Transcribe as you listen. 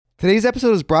Today's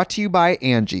episode is brought to you by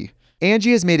Angie.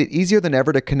 Angie has made it easier than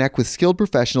ever to connect with skilled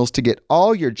professionals to get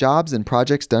all your jobs and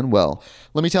projects done well.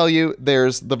 Let me tell you,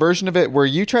 there's the version of it where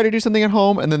you try to do something at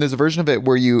home, and then there's a version of it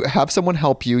where you have someone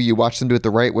help you, you watch them do it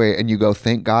the right way, and you go,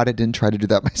 thank God I didn't try to do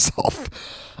that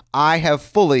myself. I have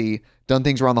fully done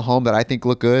things around the home that I think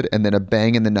look good, and then a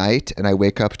bang in the night, and I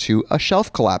wake up to a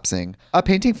shelf collapsing, a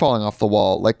painting falling off the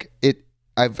wall.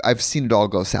 I've seen it all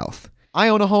go south. I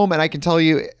own a home, and I can tell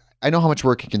you, I know how much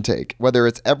work it can take. Whether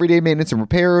it's everyday maintenance and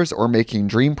repairs or making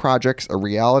dream projects a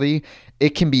reality,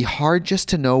 it can be hard just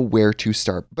to know where to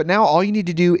start. But now all you need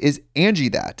to do is Angie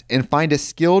that and find a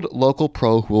skilled local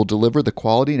pro who will deliver the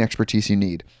quality and expertise you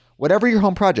need. Whatever your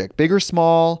home project, big or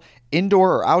small,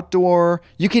 indoor or outdoor,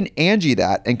 you can Angie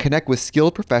that and connect with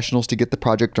skilled professionals to get the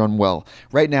project done well.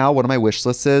 Right now, one of my wish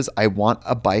lists is I want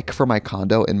a bike for my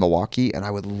condo in Milwaukee, and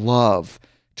I would love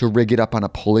to rig it up on a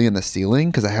pulley in the ceiling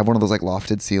because I have one of those like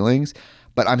lofted ceilings,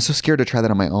 but I'm so scared to try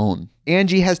that on my own.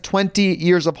 Angie has 20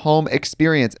 years of home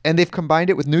experience, and they've combined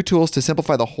it with new tools to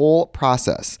simplify the whole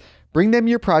process. Bring them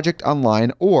your project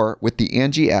online or with the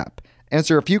Angie app.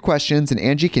 Answer a few questions and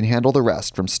Angie can handle the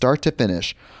rest from start to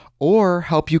finish, or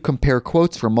help you compare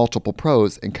quotes from multiple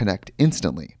pros and connect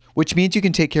instantly, which means you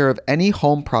can take care of any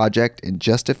home project in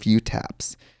just a few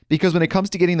taps. Because when it comes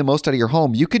to getting the most out of your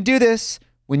home, you can do this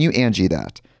when you Angie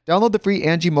that. Download the free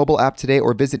Angie mobile app today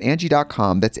or visit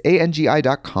Angie.com. That's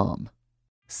ANGI.com.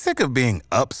 Sick of being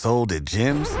upsold at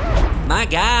gyms? My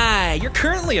guy, you're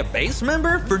currently a base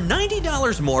member? For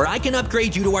 $90 more, I can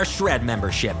upgrade you to our Shred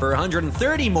membership. For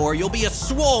 $130 more, you'll be a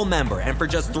Swole member. And for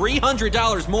just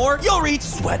 $300 more, you'll reach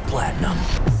Sweat Platinum.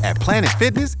 At Planet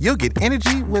Fitness, you'll get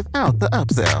energy without the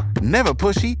upsell. Never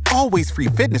pushy, always free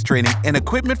fitness training and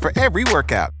equipment for every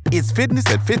workout. It's fitness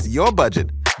that fits your budget.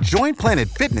 Join Planet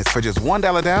Fitness for just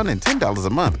 $1 down and $10 a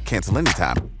month. Cancel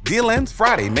anytime. Deal ends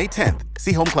Friday, May 10th.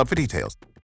 See Home Club for details.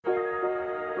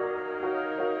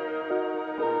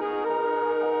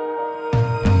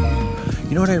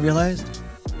 You know what I realized?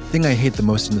 The thing I hate the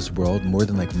most in this world, more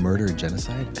than like murder or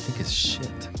genocide, I think is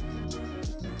shit.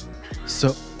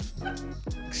 So,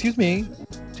 excuse me,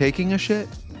 Taking a shit?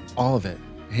 all of it.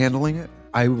 Handling it?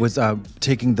 I was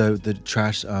taking the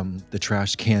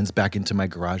trash cans back into my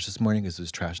garage this morning because it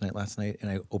was trash night last night,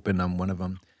 and I opened one of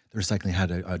them. The recycling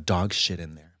had a dog shit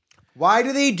in there. Why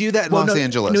do they do that in Los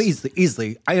Angeles? No,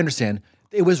 easily. I understand.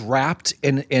 It was wrapped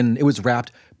and it was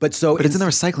wrapped, but it's in the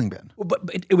recycling bin.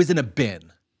 But it was in a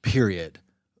bin. Period.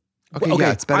 Okay,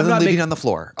 yeah, it's better than leaving it on the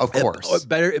floor, of course.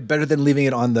 Better than leaving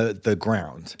it on the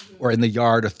ground or in the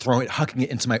yard or hucking it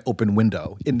into my open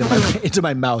window into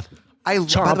my mouth. By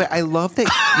the way, I love that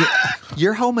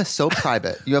your home is so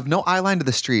private. You have no eye line to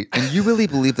the street, and you really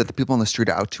believe that the people on the street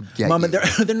are out to get Mama,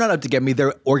 you. they're not out to get me.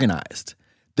 They're organized.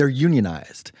 They're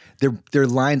unionized. They're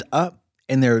lined up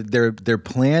and they're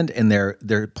planned and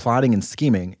they're plotting and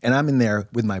scheming. And I'm in there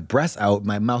with my breasts out,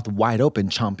 my mouth wide open,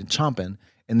 chomping,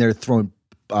 and they're throwing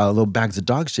little bags of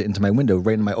dog shit into my window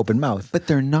right in my open mouth. But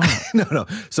they're not. No.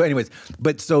 So anyways,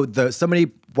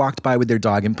 somebody walked by with their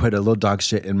dog and put a little dog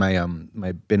shit in my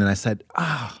my bin, and I said,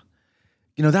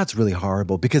 that's really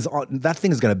horrible because that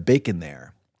thing is gonna bake in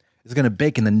there. It's gonna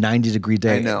bake in the 90-degree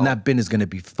day, and that bin is gonna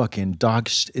be fucking dog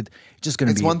shit. It's just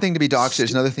gonna be. It's one thing to be dog shit;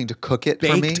 it's another thing to cook it.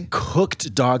 For me,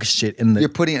 cooked dog shit in the. You're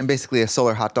putting it in basically a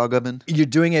solar hot dog oven. You're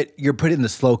doing it. You're putting it in the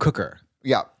slow cooker.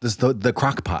 Yeah, the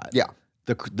crock pot. Yeah.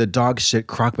 The dog shit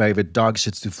crock pot. I have a dog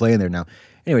shit souffle in there now.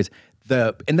 Anyways,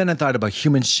 and then I thought about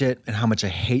human shit and how much I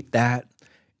hate that.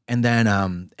 And then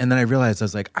I realized I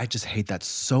was like, I just hate that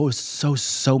so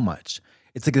much.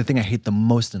 It's like the thing I hate the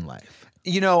most in life.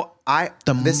 This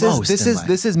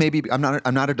is maybe I'm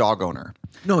not a dog owner.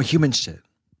 No, human shit.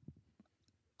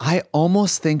 I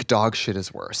almost think dog shit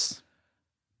is worse.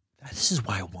 This is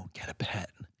why I won't get a pet.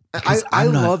 I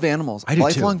love animals. I do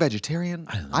Lifelong too. vegetarian.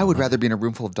 I would rather be in a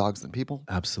room full of dogs than people.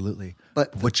 Absolutely.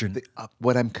 But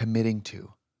what I'm committing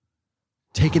to,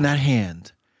 taking that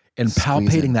hand and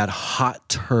palpating that hot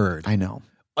turd. I know.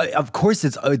 Of course,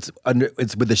 it's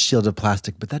with a shield of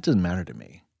plastic, but that doesn't matter to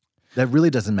me. That really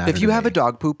doesn't matter. If you have a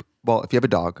dog poop, if you have a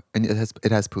dog and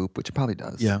it has poop, which it probably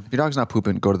does. Yeah. If your dog's not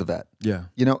pooping, go to the vet. Yeah.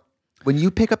 When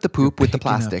you pick up the poop with the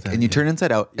plastic and you turn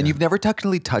inside out and you've never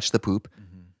technically touched the poop,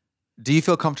 do you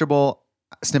feel comfortable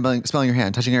smelling your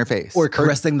hand, touching your face? Or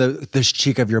caressing the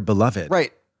cheek of your beloved?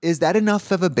 Right. Is that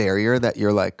enough of a barrier that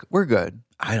you're like, we're good?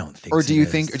 I don't think so. Or do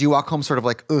you walk home sort of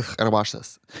like, ugh, gotta wash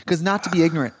this? Because not to be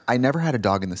ignorant, I never had a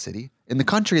dog in the city. In the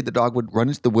country, the dog would run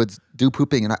into the woods, do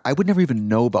pooping, and I would never even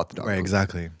know about the dog Right, poop.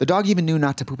 exactly. The dog even knew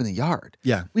not to poop in the yard.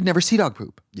 Yeah. We'd never see dog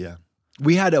poop. Yeah.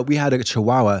 We had a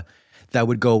Chihuahua that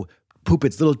would go poop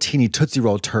its little teeny Tootsie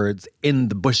Roll turds in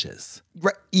the bushes.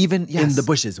 Right, even yes. In the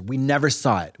bushes. We never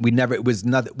saw it. We never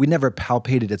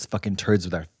palpated its fucking turds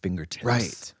with our fingertips.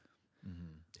 Right.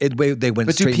 They went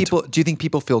But straight do you think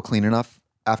people feel clean enough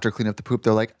after cleaning up the poop?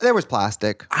 They're like, there was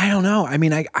plastic. I don't know. I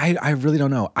mean, I really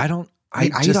don't know. I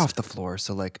eat off the floor.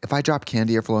 So like if I drop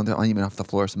candy or floor, I'll eat it off the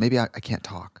floor. So maybe I can't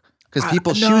talk. Because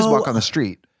people's shoes walk on the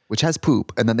street, which has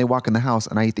poop, and then they walk in the house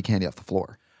and I eat the candy off the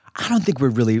floor. I don't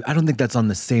think that's on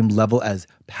the same level as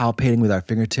palpating with our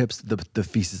fingertips the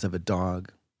feces of a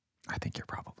dog. I think you're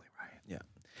probably right.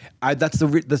 Yeah. That's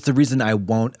the reason I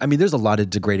won't. I mean, there's a lot of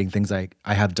degrading things I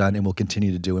have done and will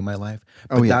continue to do in my life.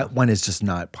 But that one is just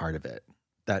not part of it.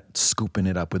 That scooping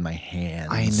it up with my hands.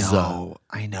 I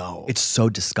know. It's so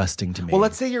disgusting to me. Well,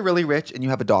 let's say you're really rich and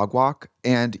you have a dog walk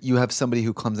and you have somebody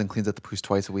who comes and cleans up the poos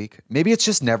twice a week. Maybe it's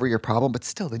just never your problem, but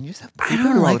still, then you just have poop. I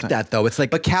don't like that though. It's like,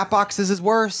 but cat boxes is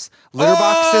worse. Litter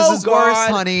boxes is worse,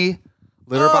 honey.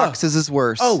 Litter boxes is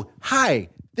worse. Oh, hi.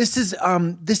 This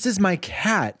is my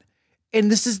cat,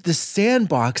 and this is the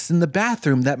sandbox in the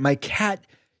bathroom that my cat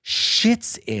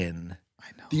shits in. I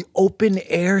know. The open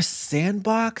air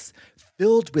sandbox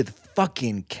filled with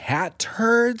fucking cat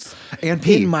turds and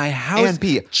pee in my house. And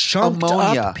pee. Chunked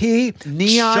ammonia. Up pee.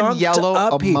 Neon yellow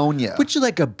ammonia. Would you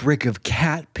like a brick of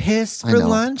cat piss for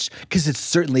lunch? Because it's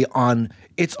certainly on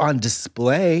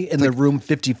display in the room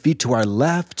 50 feet to our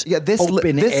left. Yeah, this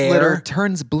litter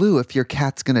turns blue if your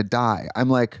cat's gonna die. I'm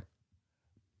like,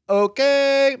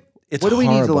 okay. It's what do we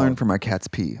horrible. need to learn from our cat's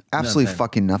pee? Absolutely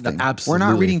fucking nothing. No, absolutely. We're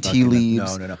not reading tea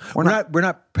leaves. No. We're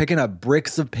not picking up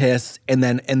bricks of piss and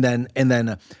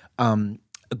then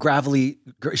gravelly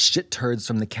shit turds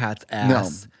from the cat's ass.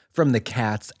 No. From the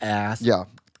cat's ass. Yeah,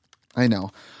 I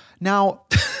know. Now,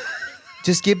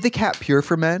 just give the cat Pure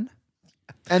for Men,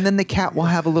 and then the cat will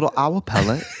have a little owl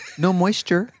pellet. No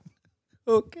moisture.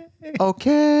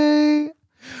 Okay.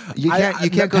 You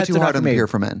can't go too hard on the Pure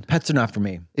for Men. Pets are not for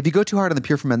me. If you go too hard on the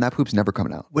Pure for Men, that poop's never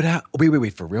coming out.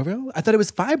 Wait, for real? I thought it was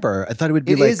fiber. I thought it would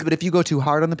be It is, but if you go too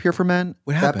hard on the Pure for Men,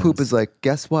 that poop is like,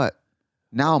 guess what?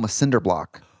 Now I'm a cinder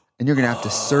block, and you're gonna have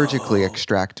to surgically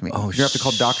extract me. You're gonna have to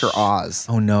call Dr. Oz.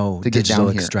 Oh no, to get digital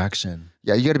down here. extraction.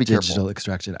 Yeah, you got to be careful. Digital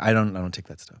extraction. I don't take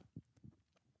that stuff.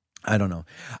 I don't know.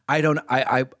 I don't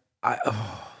want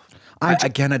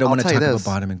to talk about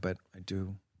bottoming, but I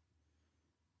do.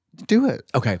 Do it.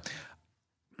 Okay.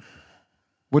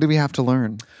 What do we have to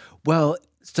learn? Well,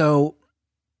 so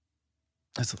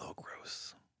that's a little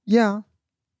gross. Yeah.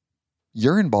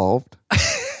 You're involved.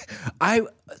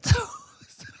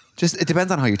 Just, it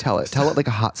depends on how you tell it. Tell it like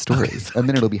a hot story, and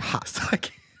then it'll be hot. I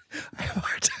have a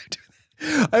hard time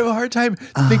doing that. I have a hard time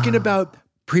thinking about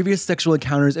previous sexual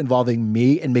encounters involving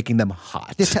me and making them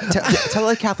hot. Yeah, tell it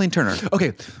like Kathleen Turner.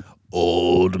 Okay.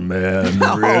 Old man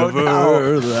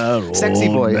river, that sexy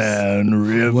old voice. Man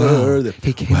river. Whoa.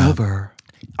 He came over.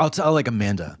 I'll tell like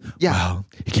Amanda. Yeah. Well,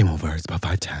 he came over. It's about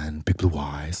 5'10", big blue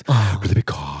eyes, really big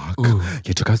cock.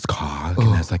 He took out his cock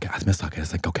and I was like, asked me to suck it. I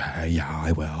was like, okay, yeah,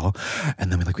 I will.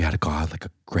 And then we had a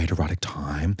great erotic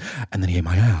time. And then he ate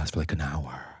my ass for like an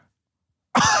hour.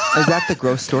 Is that the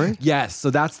gross story? Yes. So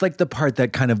that's like the part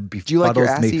that kind of befuddles me. Do you like your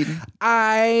ass eaten?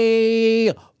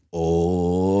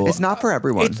 It's not for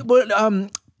everyone.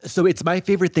 So it's my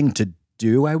favorite thing to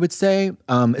do, I would say.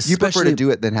 You prefer to do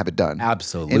it than have it done.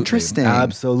 Absolutely. Interesting.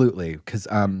 Absolutely. Because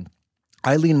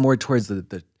I lean more towards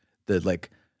the like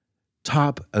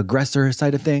top aggressor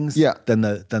side of things than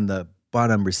the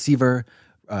bottom receiver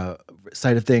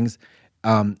side of things.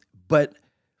 But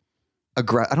I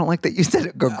don't like that you said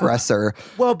aggressor.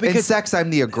 Well, because in sex,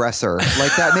 I'm the aggressor.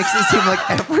 Like that makes it seem like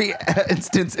every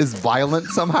instance is violent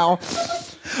somehow.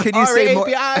 Can you say more?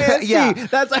 Yeah.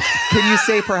 Can you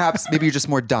say perhaps maybe you're just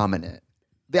more dominant?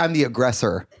 I'm the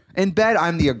aggressor. In bed,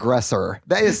 I'm the aggressor.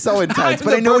 That is so intense,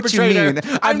 but I know what you mean.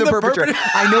 I'm the perpetrator.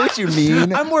 I know what you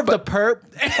mean. I'm more of the perp.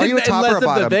 Are you a top or a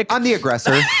bottom? I'm the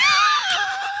aggressor.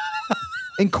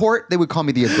 In court, they would call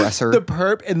me the aggressor. The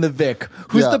perp and the Vic.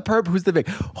 Who's the perp? Who's the Vic?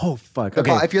 Oh, fuck.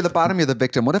 Okay. If you're the bottom, you're the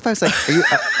victim. What if I was like, are you,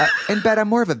 in bed, I'm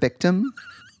more of a victim?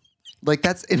 Like,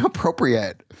 that's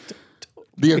inappropriate.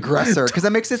 The aggressor. Because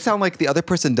that makes it sound like the other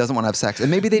person doesn't want to have sex. And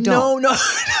maybe they don't. No.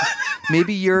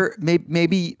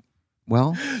 maybe,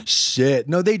 well. Shit.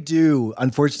 No, they do,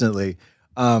 unfortunately.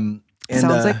 Sounds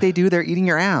like they do. They're eating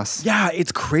your ass. Yeah,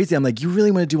 it's crazy. I'm like, you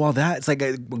really want to do all that? It's like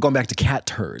going back to cat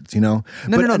turds, you know?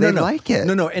 No, they like it.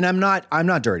 No, and I'm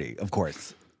not dirty, of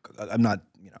course. I'm not,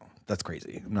 that's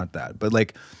crazy. I'm not that. But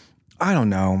like, I don't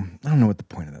know what the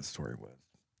point of that story was.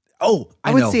 Oh,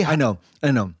 I know.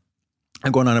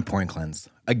 I'm going on a porn cleanse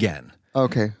again.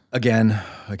 Okay. Again.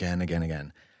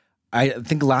 I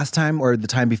think last time or the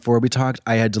time before we talked,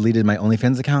 I had deleted my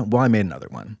OnlyFans account. Well, I made another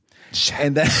one.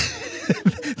 And then,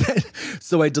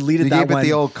 so I deleted that one. You gave it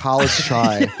the old college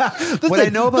try. What I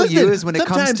know about you is when it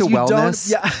comes to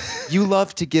wellness, you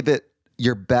love to give it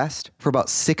your best for about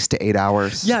 6 to 8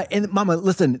 hours. Yeah, and Mama,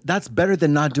 listen, that's better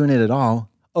than not doing it at all.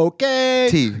 Okay.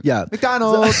 T. Yeah.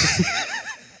 McDonald's.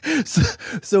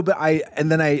 But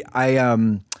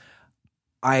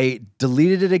I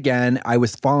deleted it again. I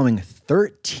was following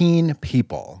 13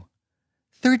 people.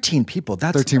 13 people.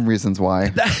 That's 13 reasons why.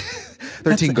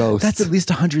 13 ghosts. That's at least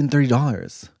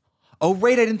 $130. Oh,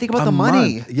 right. I didn't think about the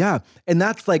money. Month. Yeah. And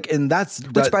that's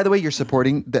which, by the way, you're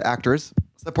supporting the actors,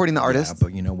 supporting the artists. Yeah,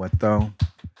 but you know what, though?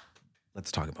 Let's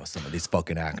talk about some of these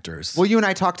fucking actors. Well, you and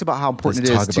I talked about how important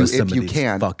it is to, if you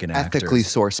can, ethically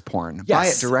source porn. Yes. Buy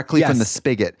it directly from the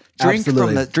spigot. Drink from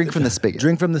the spigot.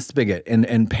 Drink from the spigot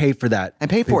and pay for that. And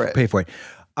pay for it. Pay for it.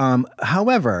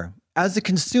 However, as a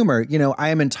consumer, I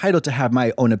am entitled to have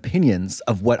my own opinions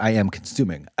of what I am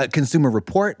consuming.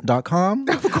 Consumerreport.com.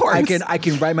 Of course. I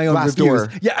can write my own Glassdoor.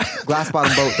 reviews. Yeah.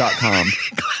 Glassbottomboat.com.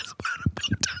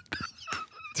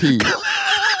 T.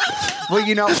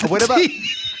 Well, what about...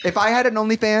 If I had an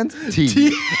OnlyFans, T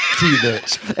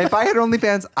bitch. If I had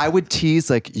OnlyFans, I would tease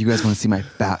like, you guys want to see my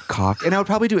fat cock, and I would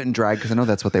probably do it in drag because I know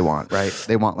that's what they want, right?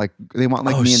 They want me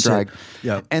in drag.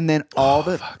 Yeah. And then all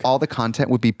the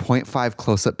content would be 0.5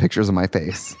 close-up pictures of my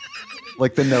face,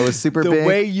 like the nose super big. The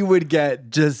way you would get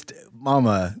just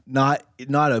Mama, not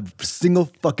a single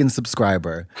fucking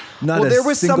subscriber. There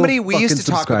was somebody we used to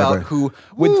talk about who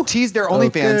would tease their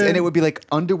OnlyFans, and it would be like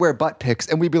underwear butt pics,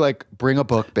 and we'd be like, "Bring a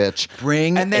book, bitch."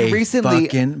 And then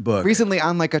fucking book. Recently,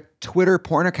 on like a Twitter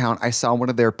porn account, I saw one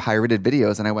of their pirated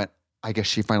videos, and I went, "I guess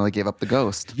she finally gave up the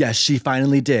ghost." Yes, she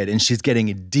finally did, and she's getting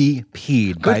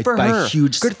DP'd by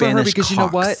huge Good Spanish for her, because cocks. you know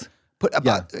what?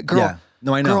 Girl. Yeah.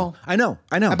 No, I know. Girl. I know.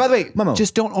 And by the way, Momo,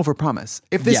 just don't overpromise.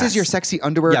 If this is your sexy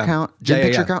underwear account, gym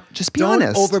picture account, just be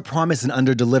honest. Don't overpromise and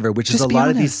underdeliver, which is a lot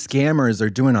of these scammers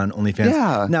are doing on OnlyFans.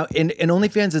 Yeah. Now, and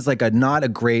OnlyFans is like not a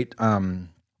great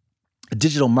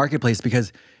digital marketplace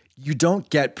because you don't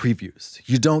get previews.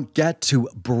 You don't get to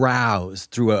browse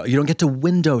through you don't get to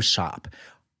window shop.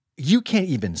 You can't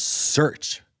even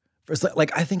search. It's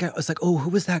like I think I was like, oh,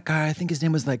 who was that guy? I think his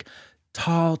name was like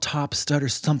Tall Top Stud or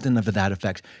something of that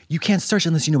effect. You can't search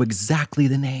unless you know exactly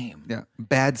the name. Yeah.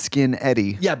 Bad Skin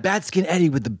Eddie. Yeah, Bad Skin Eddie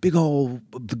with the big old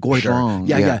goiter. Schlong,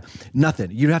 yeah.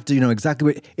 Nothing. You have to know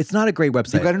exactly what. It's not a great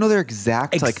website. You got to know their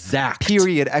exact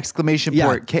period, exclamation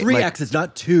point. 3 X's,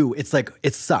 not 2. It's like,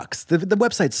 it sucks. The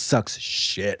website sucks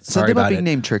shit. Sorry Something about it. being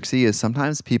named Trixie is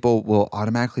sometimes people will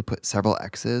automatically put several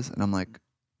X's, and I'm like,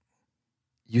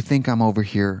 you think I'm over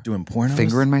here doing pornos?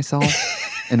 Fingering myself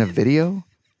in a video?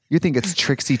 You think it's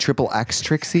Trixie XXX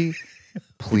Trixie?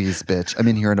 Please, bitch. I'm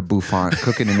in here in a bouffant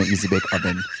cooking in an easy bake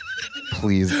oven.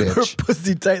 Please, bitch. Her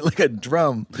pussy tight like a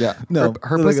drum. Yeah. No.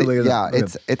 Her pussy.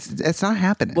 It's not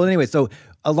happening. Well, anyway, so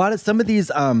some of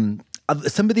these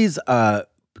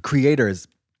creators,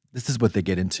 this is what they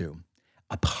get into: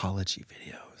 apology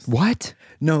videos. What?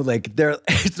 No, like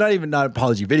it's not even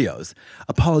apology videos.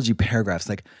 Apology paragraphs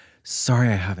like, sorry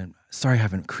I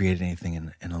haven't created anything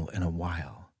in a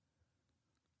while.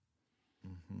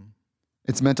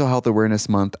 It's Mental Health Awareness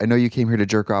Month. I know you came here to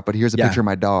jerk off, but here's a picture of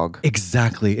my dog.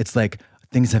 Exactly. It's like,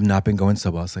 things have not been going so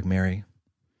well. It's like, Mary,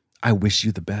 I wish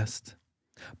you the best,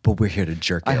 but we're here to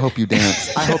jerk it. I hope you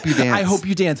dance. I hope you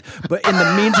dance. But in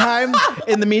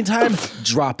the meantime,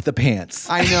 drop the pants.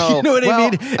 I know. You know what I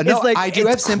mean? No, it's like, I do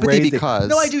have sympathy crazy. because...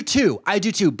 No, I do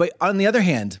too. But on the other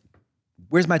hand,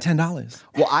 where's my $10?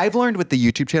 Well, I've learned with the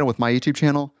YouTube channel, with my YouTube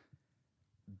channel,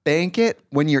 bank it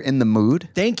when you're in the mood.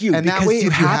 Thank you. And that way, if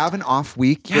you have an off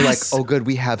week, you're like, oh, good,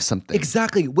 we have something.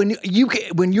 Exactly. When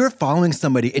you're following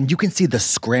somebody and you can see the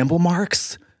scramble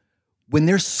marks, when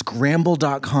they're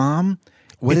scramble.com.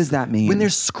 What does that mean? When they're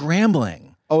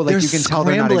scrambling. Oh, like you can tell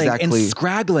they're not exactly. And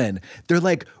scraggling.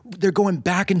 They're going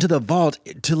back into the vault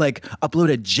to like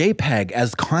upload a JPEG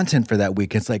as content for that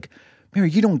week. It's like, Mary,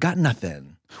 you don't got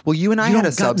nothing. Well, you and I had a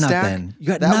Substack.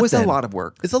 That was a lot of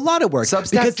work. It's a lot of work.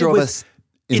 Substack drove us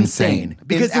insane.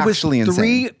 Because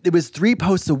it was 3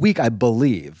 posts a week, I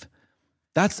believe.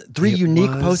 That's 3 unique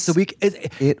posts a week.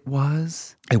 It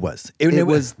was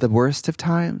the worst of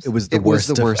times. It was the worst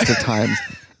of times.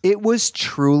 It was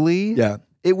truly. Yeah.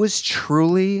 It was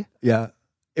truly. Yeah.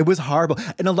 It was horrible.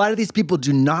 And a lot of these people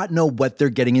do not know what they're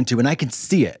getting into, and I can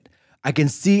see it. I can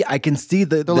see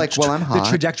the I'm hot. The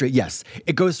trajectory. Yes.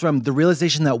 It goes from the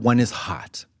realization that one is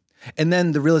hot, and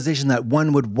then the realization that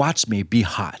one would watch me be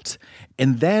hot.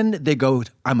 And then they go,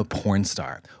 I'm a porn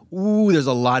star. Ooh, there's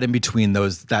a lot in between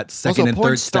those, that second and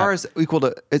porn third star step. is equal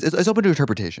to, it's open to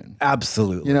interpretation.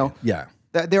 Absolutely. You know? Yeah.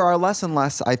 There are less and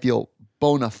less, I feel,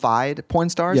 bona fide porn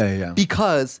stars. Yeah.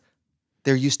 Because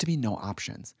there used to be no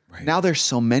options. Right. Now there's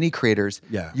so many creators.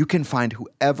 Yeah. You can find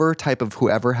whoever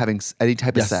having any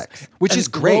type of sex, which And is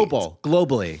great.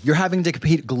 Globally. You're having to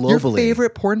compete globally. Your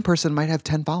favorite porn person might have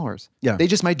 10 followers. Yeah. They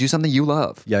just might do something you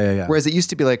love. Yeah. Whereas it used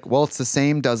to be like, well, it's the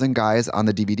same dozen guys on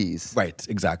the DVDs. Right,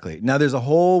 exactly. Now there's a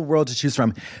whole world to choose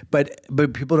from, but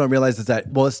people don't realize is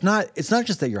that, well, it's not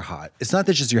just that you're hot. It's not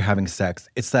that just you're having sex.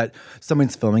 It's that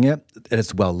someone's filming it, that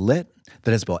it's well lit,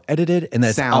 that it's well edited, and that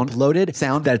it's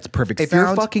uploaded, that it's perfect if sound.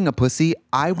 You're fucking a pussy,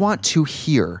 I want to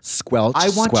hear squelch. I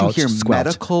want squelch, to hear squelch.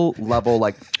 medical level,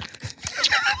 like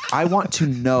I want to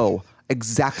know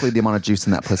exactly the amount of juice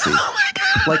in that pussy.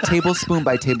 Like tablespoon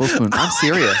by tablespoon. I'm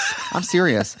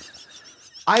serious.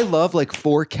 I love like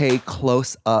 4K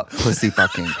close up pussy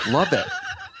fucking.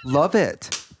 Love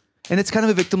it. And it's kind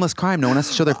of a victimless crime. No one has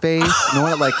to show their face. No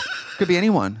one, like, could be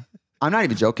anyone. I'm not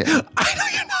even joking. I know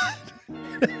you're not.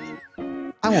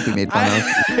 I won't be made fun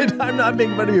of. I'm not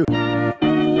making fun of you.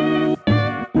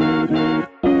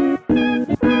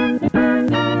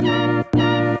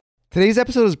 Today's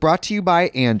episode is brought to you by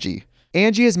Angie.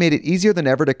 Angie has made it easier than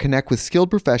ever to connect with skilled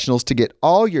professionals to get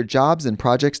all your jobs and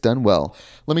projects done well.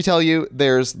 Let me tell you,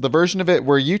 there's the version of it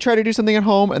where you try to do something at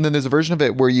home, and then there's a version of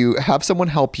it where you have someone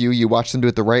help you, you watch them do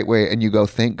it the right way, and you go,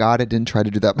 thank God I didn't try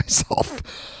to do that myself.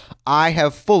 I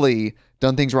have fully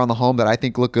done things around the home that I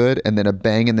think look good, and then a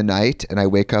bang in the night, and I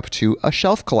wake up to a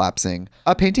shelf collapsing,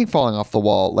 a painting falling off the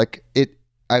wall. Like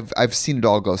I've seen it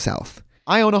all go south.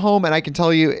 I own a home, and I can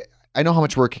tell you, I know how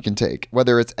much work it can take.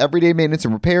 Whether it's everyday maintenance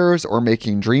and repairs or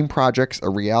making dream projects a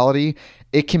reality,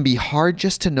 it can be hard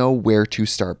just to know where to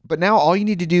start. But now all you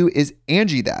need to do is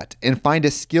Angie that and find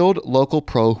a skilled local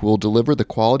pro who will deliver the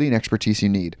quality and expertise you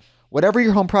need. Whatever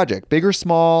your home project, big or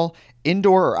small,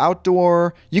 indoor or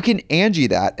outdoor, you can Angie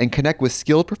that and connect with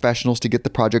skilled professionals to get the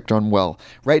project done well.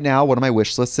 Right now, one of my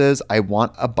wish lists is I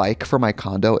want a bike for my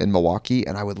condo in Milwaukee,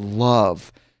 and I would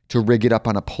love to rig it up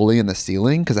on a pulley in the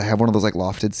ceiling because I have one of those like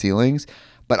lofted ceilings,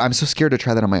 but I'm so scared to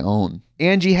try that on my own.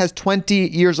 Angie has 20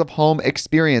 years of home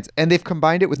experience, and they've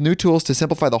combined it with new tools to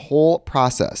simplify the whole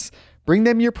process. Bring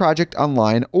them your project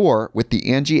online or with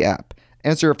the Angie app.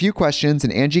 Answer a few questions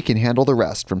and Angie can handle the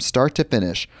rest from start to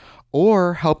finish,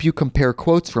 or help you compare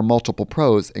quotes from multiple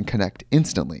pros and connect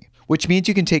instantly, which means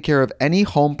you can take care of any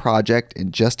home project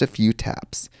in just a few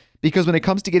taps. Because when it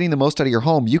comes to getting the most out of your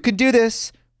home, you can do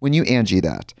this when you Angie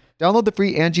that. Download the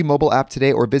free Angie mobile app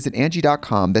today or visit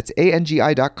Angie.com. That's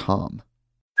ANGI.com.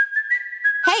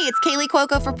 Hey, it's Kaylee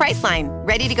Cuoco for Priceline.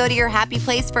 Ready to go to your happy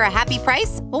place for a happy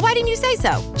price? Well, why didn't you say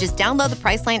so? Just download the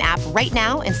Priceline app right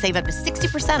now and save up to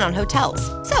 60% on hotels.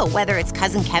 So whether it's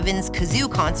Cousin Kevin's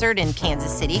Kazoo Concert in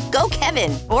Kansas City, go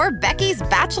Kevin, or Becky's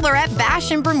Bachelorette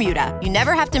Bash in Bermuda, you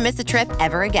never have to miss a trip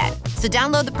ever again. So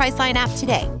download the Priceline app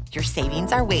today. Your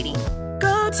savings are waiting.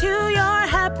 Go to your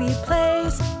happy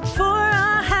place for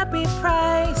a happy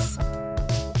price.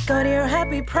 Go to your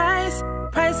happy price,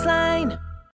 Priceline.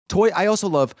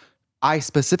 I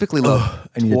specifically love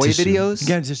toy videos.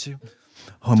 Get a tissue.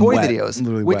 Toy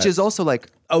videos, which is also like,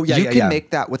 you can make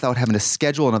that without having to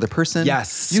schedule another person.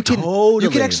 Yes, you can. totally. You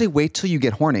can actually wait till you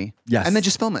get horny. Yes. And then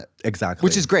just film it. Exactly.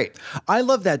 Which is great. I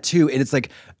love that too. And it's like,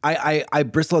 I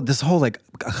bristle at this whole like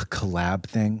collab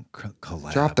thing.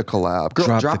 Collab. Drop the collab.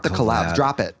 Girl, drop the collab.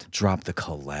 Drop it. Drop the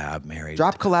collab, Mary.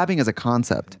 Drop collabing as a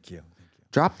concept. Thank you.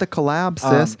 Drop the collab,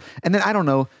 sis. And then I don't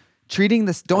know.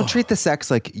 Don't treat the sex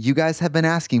like you guys have been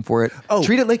asking for it.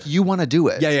 Treat it like you want to do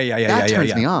it. Yeah. That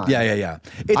turns me on. Yeah.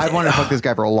 I've wanted to fuck this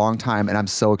guy for a long time, and I'm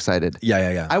so excited.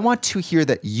 Yeah. I want to hear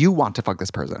that you want to fuck this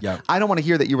person. Yeah. I don't want to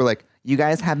hear that you were like, you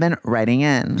guys have been writing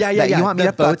in. Yeah. That you want me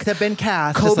to fuck votes have been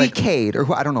cast. Kobe Cade, or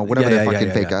I don't know, whatever their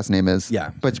fucking fake ass name is.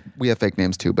 Yeah. But we have fake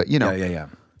names too, but you know. Yeah.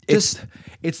 It's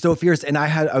so fierce. And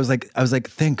I was like,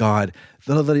 thank God.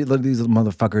 Look at these little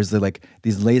motherfuckers. They're like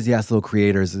these lazy ass little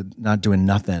creators not doing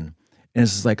nothing. And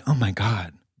it's just like, oh my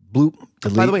God. Bloop,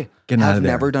 delete. By the way, I've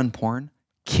never done porn.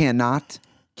 Cannot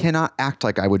act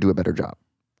like I would do a better job.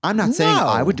 I'm not saying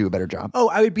I would do a better job. Oh,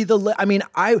 I would be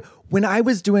when I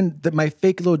was doing my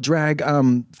fake little drag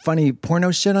funny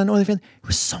porno shit on OnlyFans, it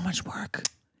was so much work.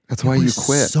 That's why you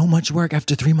quit. So much work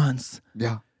after 3 months.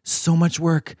 Yeah. So much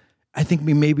work. I think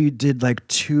we maybe did like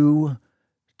two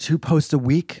posts a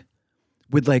week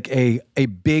with like a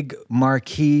big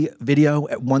marquee video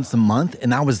at once a month.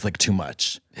 And that was like too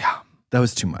much. Yeah. That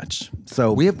was too much.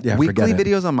 So we have weekly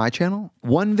videos on my channel.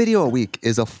 One video a week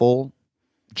is a full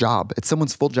job. It's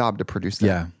someone's full job to produce that.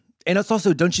 Yeah. And it's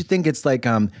also, don't you think it's like,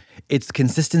 it's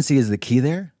consistency is the key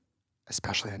there?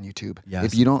 Especially on YouTube. Yes.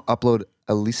 If you don't upload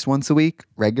at least once a week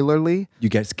regularly, You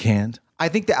get canned. I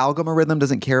think the algorithm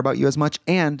doesn't care about you as much,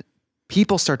 and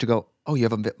people start to go, "Oh, you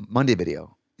have a Monday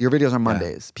video. Your videos are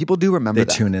Mondays." People do remember They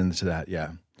that. tune into that,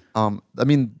 yeah. I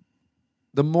mean,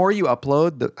 the more you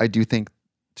upload, I do think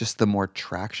just the more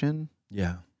traction.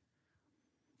 Yeah.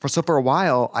 For a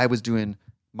while, I was doing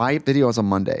my videos on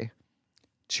Monday.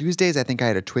 Tuesdays, I think I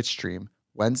had a Twitch stream.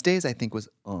 Wednesdays, I think was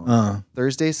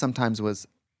Thursdays sometimes was,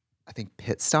 I think,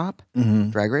 Pit Stop,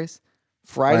 Drag Race.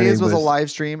 Fridays was a live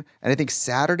stream, and I think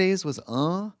Saturdays was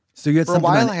So you had For a something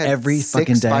while, on I had every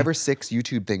fucking day? 5 or 6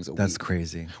 YouTube things a week. That's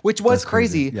crazy. Which was That's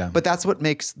crazy, crazy, yeah. but that's what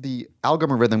makes the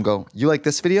algorithm go, you like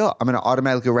this video? I'm going to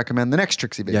automatically recommend the next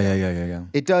Trixie video. Yeah.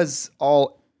 It does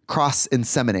all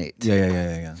cross-inseminate.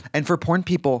 Yeah. And for porn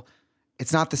people,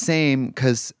 it's not the same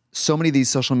because so many of these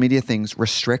social media things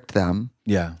restrict them.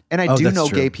 Yeah. And I do that's know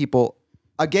true. gay people,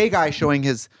 a gay guy showing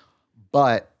his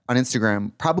butt on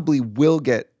Instagram probably will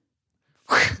get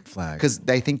Flag. because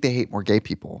they think they hate more gay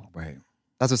people. Right.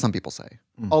 That's what some people say.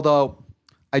 Although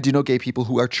I do know gay people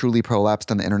who are truly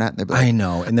prolapsed on the internet, and they're like, I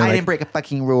know, and they're I like, didn't break a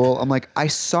fucking rule. I'm like, I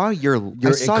saw your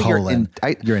colon,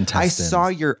 your I intestines. saw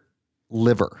your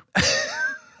liver.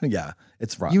 yeah,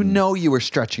 it's rotten. You know you were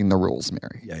stretching the rules,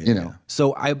 Mary. Yeah. You know.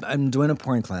 So I'm doing a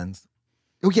porn cleanse.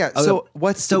 Oh yeah. So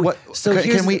what's so can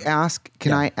here's we the- ask?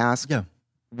 Can I ask? Yeah.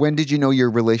 When did you know your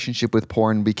relationship with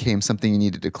porn became something you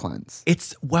needed to cleanse?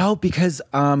 It's because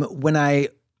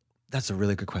that's a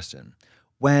really good question.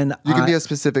 When You can be a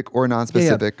specific or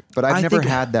non-specific, but I've I never think-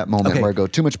 had that moment okay. where I go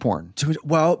too much porn.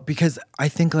 Because I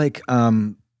think like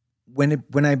when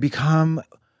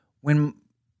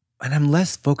I'm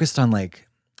less focused on like,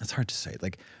 it's hard to say.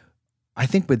 Like, I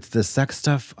think with the sex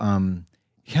stuff, you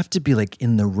have to be like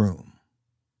in the room.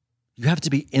 You have to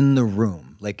be in the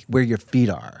room, like where your feet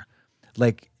are.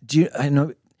 Like, I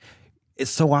know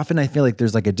it's so often I feel like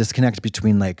there's like a disconnect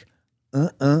between like,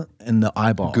 and the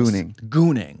eyeballs.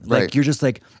 Gooning. Like Right. you're just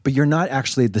like, but you're not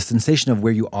actually, the sensation of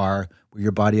where you are, where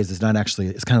your body is not actually,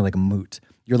 it's kind of like a moot.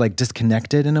 You're like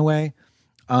disconnected in a way.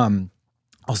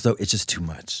 Also, it's just too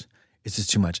much. It's just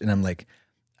too much. And I'm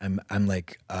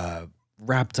like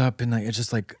wrapped up in like, it's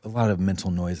just like a lot of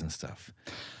mental noise and stuff.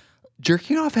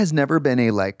 Jerking off has never been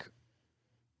a like,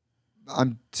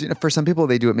 for some people,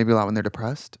 they do it maybe a lot when they're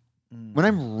depressed. When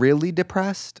I'm really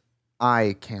depressed,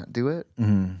 I can't do it.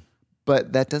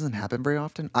 But that doesn't happen very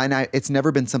often. And it's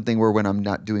never been something where when I'm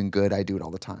not doing good, I do it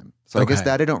all the time. So I guess Okay.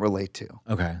 that I don't relate to.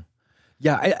 Okay.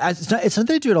 Yeah. It's not that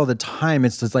I do it all the time.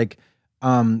 It's just like,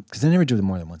 because I never do it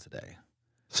more than once a day.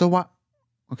 So what?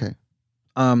 Okay.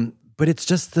 But it's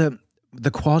just the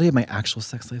quality of my actual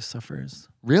sex life suffers.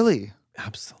 Really?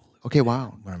 Absolutely. Okay,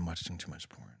 wow. When I'm watching too much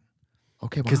porn.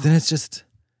 Okay, wow. Because then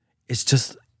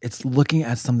it's looking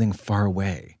at something far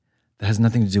away that has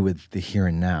nothing to do with the here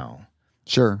and now.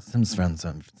 Sure. Sounds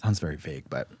very vague,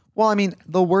 but Well, I mean,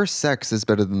 the worst sex is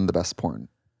better than the best porn.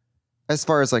 As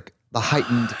far as like the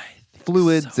heightened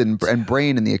fluids and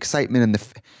brain and the excitement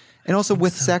and also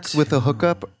with sex, with a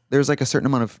hookup, there's like a certain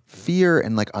amount of fear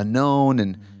and like unknown.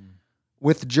 And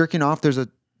with jerking off, there's a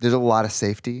lot of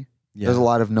safety. Yeah. There's a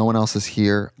lot of no one else is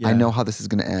here. I Yeah. know how this is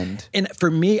going to end. And for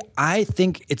me, I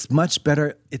think it's much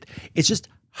better. It's just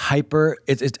hyper.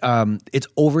 It's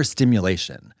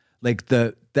overstimulation. Like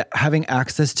the having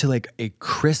access to like a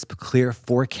crisp, clear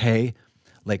 4K,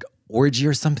 like orgy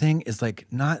or something is like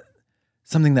not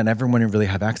something that everyone would really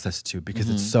have access to because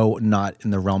it's so not in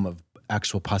the realm of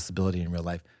actual possibility in real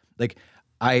life. Like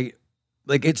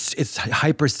it's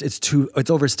hyper. It's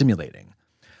overstimulating.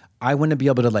 I want to be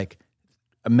able to like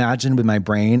imagine with my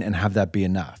brain and have that be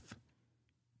enough.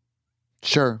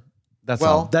 Sure. That's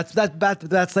Well- all.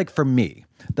 That's like for me.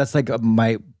 That's like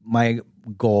my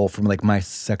goal from like my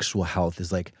sexual health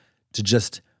is like to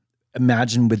just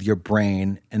imagine with your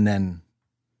brain and then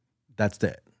that's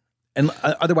it. And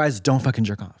otherwise, don't fucking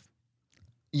jerk off.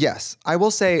 Yes. I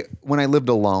will say when I lived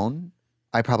alone,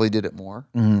 I probably did it more.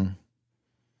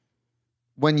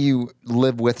 When you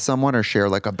live with someone or share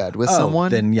like a bed with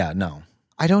someone, then yeah, no.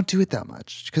 I don't do it that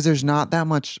much because there's not that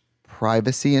much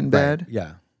privacy in bed. Right,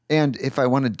 yeah. And if I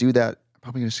want to do that, I'm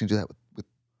probably just going to do that with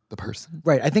the person.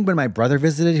 Right. I think when my brother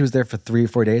visited, he was there for 3 or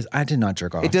 4 days. I did not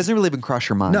jerk off. It doesn't really even cross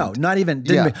your mind. No, not even.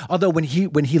 Yeah. Although when he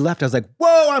left, I was like,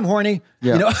 "Whoa, I'm horny."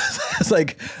 Yeah. You know,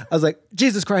 I was like,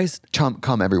 Jesus Christ,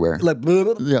 Come everywhere. like,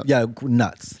 yeah,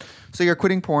 nuts. So you're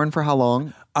quitting porn for how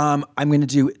long? I'm going to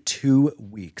do 2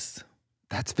 weeks.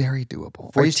 That's very doable.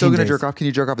 Are 14 you still going to days. jerk off? Can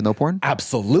you jerk off with no porn?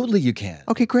 Absolutely, you can.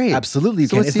 Okay, great. Absolutely, you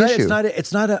So can. what's the issue?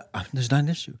 There's not an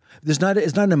issue. It's not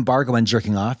an embargo on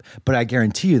jerking off, but I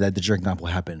guarantee you that the jerking off will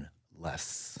happen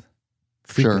less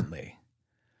frequently.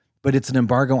 But it's an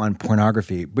embargo on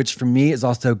pornography, which for me is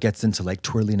also gets into like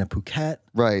Twirlina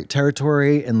Phuket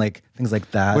territory and like things like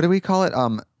that. What do we call it?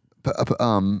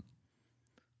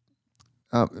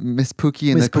 Miss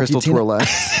Pookie and Miss the Crystal Pookie Tina.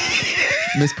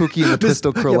 Twirlettes. Miss Pookie and the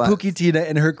Crystal Twirlettes. Yeah, Pookie Tina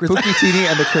and her crystal. Pookie Tina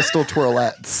and the Crystal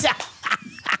Twirlettes.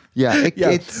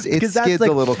 It skids like,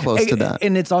 a little close to that.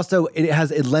 And it's also,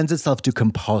 it lends itself to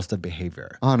compulsive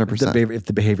behavior. 100%. If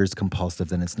the behavior is compulsive,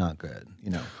 then it's not good,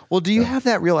 you know? Well, do you have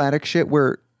that real addict shit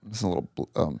where, this is a little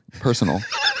personal,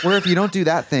 where if you don't do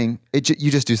that thing, you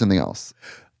just do something else?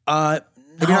 If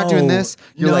you're not doing this,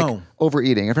 you're like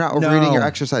overeating. If you're not overeating, you're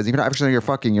exercising. If you're not exercising, you're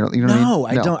fucking. You know what I mean? No,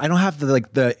 I don't have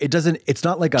it's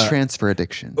not like a transfer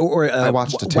addiction. Or I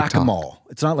watched a TikTok. whack-a-mole.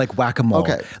 It's not like whack-a-mole.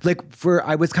 Okay.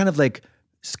 I was kind of like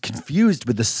confused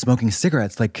with the smoking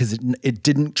cigarettes, like, because it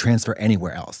didn't transfer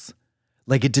anywhere else.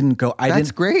 Like it didn't go.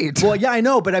 That's great. Well, yeah, I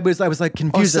know, but I was like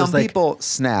confused. Some people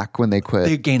snack when they quit.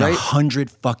 They gain 100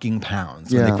 fucking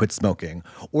pounds when they quit smoking,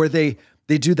 or they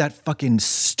do that fucking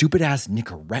stupid ass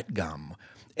Nicorette gum,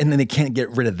 and then they can't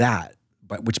get rid of that.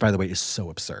 Which, by the way, is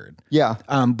so absurd. Yeah.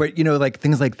 But you know, like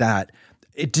things like that,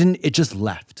 it just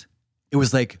left. It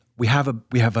was like we have an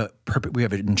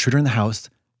intruder in the house.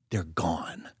 They're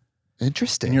gone.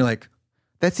 Interesting. And you're like,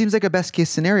 that seems like a best case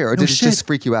scenario. Or did it just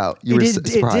freak you out? You were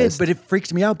surprised. It did, but it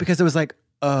freaked me out because it was like,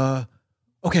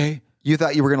 okay. You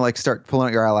thought you were gonna like start pulling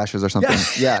out your eyelashes or something.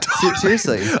 Yeah.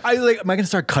 Seriously. Am I gonna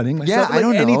start cutting myself? Yeah, I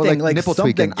don't know. Anything, like nipple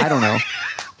tweaking. I don't know.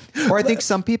 Or I But- think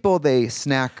some people, they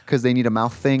snack because they need a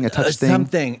mouth thing, a touch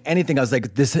thing. Anything. I was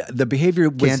like, the behavior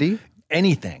was Candy?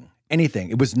 Anything.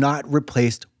 It was not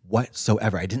replaced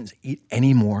whatsoever. I didn't eat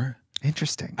any more.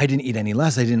 Interesting. I didn't eat any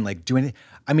less. I didn't like do anything.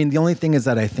 I mean, the only thing is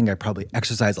that I think I probably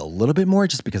exercise a little bit more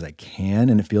just because I can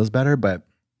and it feels better, but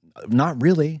not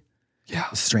really. Yeah.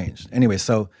 It's strange. Anyway,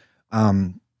 so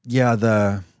when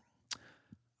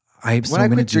I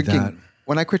quit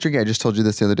drinking, I just told you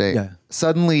this the other day. Yeah.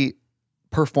 Suddenly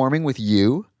performing with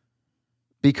you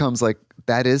becomes like,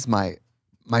 that is my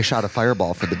shot of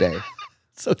Fireball for the day.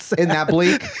 So sad. In that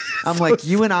bleak, I'm like,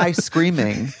 you and I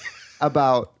screaming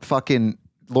about fucking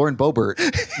Lauren Boebert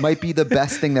might be the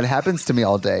best thing that happens to me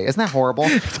all day. Isn't that horrible?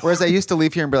 Whereas I used to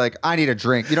leave here and be like, I need a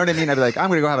drink. You know what I mean? I'd be like, I'm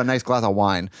going to go have a nice glass of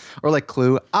wine. Or like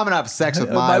Clue, I'm going to have sex with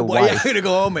my wife. I'm going to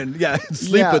go home and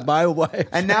sleep with my wife.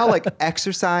 And now like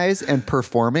exercise and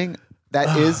performing,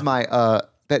 that is my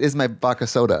vodka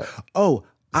soda. Oh,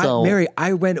 Mary,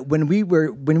 I went when we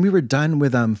were done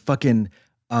with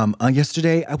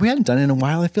yesterday. We hadn't done it in a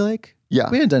while. I feel like we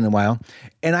hadn't done it in a while,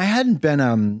 and I hadn't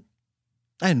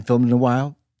filmed in a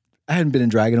while. I hadn't been in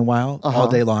drag in a while all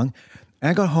day long, and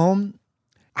I got home.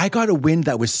 I got a wind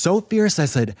that was so fierce. I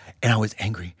said, and I was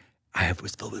angry. I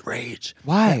was filled with rage.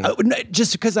 Why?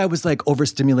 Just because I was like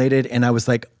overstimulated and I was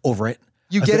like over it.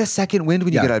 You get a second wind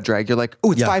when you get out of drag. You're like,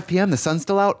 oh, it's 5 p.m. The sun's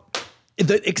still out.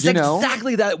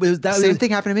 Exactly that was that. Same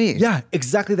thing happened to me. Yeah,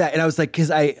 exactly that. And I was like,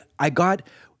 because I got,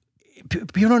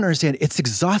 people don't understand. It's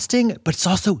exhausting, but it's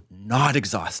also not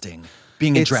exhausting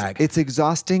being in drag. It's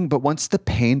exhausting, but once the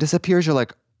pain disappears, you're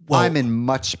like, I'm in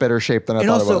much better shape than I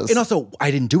thought I was. And also, I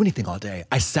didn't do anything all day.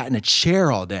 I sat in a chair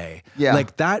all day. Yeah.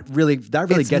 Like that really gets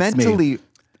me. It's mentally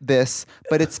this,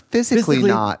 but it's physically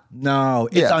not. No,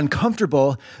 it's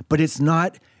uncomfortable, but it's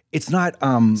not. It's not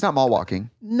mall walking.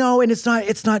 No, and it's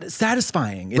not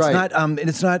satisfying. It's not and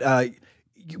it's not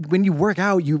when you work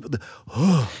out,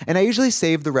 and I usually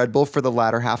save the Red Bull for the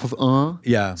latter half of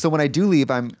Yeah. So when I do leave,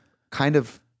 I'm kind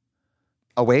of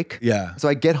awake. Yeah. So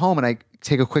I get home and I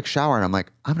take a quick shower and I'm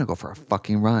like, I'm gonna go for a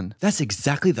fucking run. That's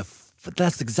exactly the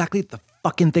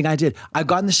fucking thing I did. I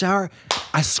got in the shower,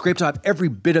 I scraped off every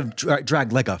bit of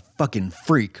drag like a fucking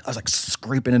freak. I was like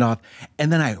scraping it off,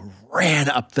 and then I ran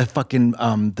up the fucking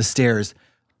the stairs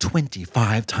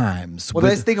 25 times. Well, the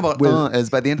nice thing about is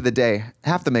by the end of the day,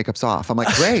 half the makeup's off. I'm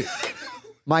like, great.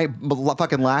 My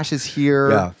fucking lashes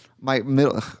here. Yeah. My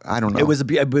middle, I don't know. It was a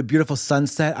beautiful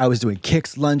sunset. I was doing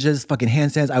kicks, lunges, fucking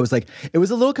handstands. I was like, it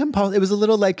was a little it was a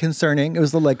little like concerning. It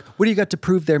was a little like, what do you got to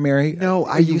prove there, Mary? No,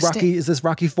 is this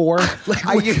Rocky 4? Like,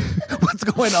 what's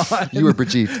going on? You were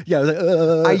Brigitte. Yeah, I was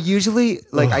like, I usually,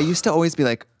 I used to always be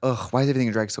like, ugh, why is everything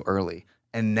in drag so early?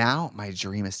 And now my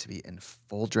dream is to be in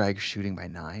full drag shooting by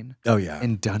 9. Oh, yeah.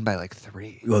 And done by like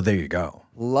 3. Well, there you go.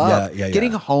 Love.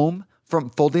 Getting home from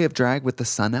full day of drag with the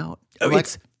sun out.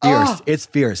 It's fierce. It's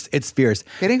fierce. It's fierce.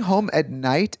 Getting home at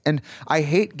night, and I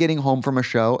hate getting home from a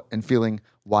show and feeling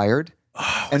wired.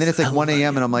 And then it's like 1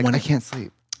 a.m. and I'm like, I can't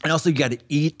sleep. And also you got to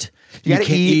eat. You can't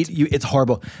eat. It's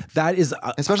horrible. That is...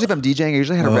 especially if I'm DJing, I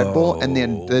usually had a Red Bull and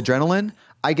then the adrenaline.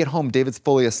 I get home, David's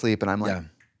fully asleep and I'm like... Yeah.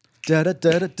 You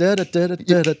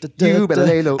better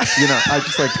lay low. You know, I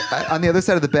just like on the other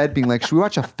side of the bed being like, should we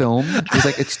watch a film? He's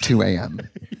like, it's 2 a.m.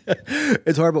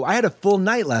 It's horrible. I had a full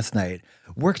night last night.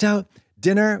 Worked out,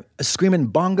 dinner,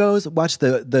 screaming bongos, watched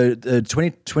the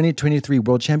 2023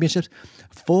 World Championships.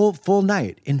 Full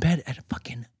night in bed at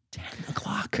fucking 10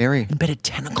 o'clock. Mary. In bed at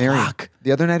 10 o'clock. Mary,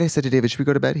 the other night I said to David, should we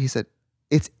go to bed? He said,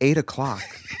 it's 8 o'clock.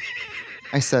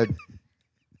 I said,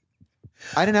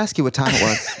 I didn't ask you what time it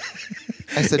was.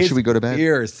 I said, should we go to bed?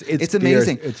 Fierce. It's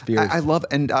amazing. Fierce. It's fierce. I love,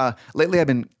 and lately I've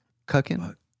been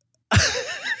cooking.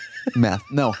 Meth.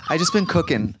 No, I just been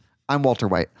cooking. I'm Walter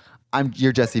White.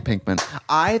 You're Jesse Pinkman.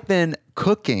 I've been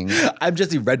cooking. I'm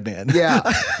Jesse Redman. Yeah.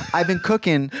 I've been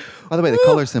cooking. By the way, the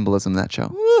color symbolism in that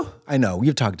show. I know.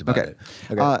 We've talked about it.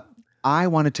 Okay. I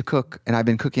wanted to cook, and I've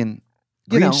been cooking.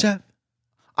 Green chef?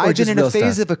 I've been in a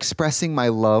phase of expressing my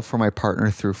love for my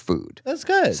partner through food. That's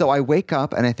good. So I wake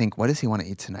up and I think, what does he want to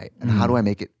eat tonight? And how do I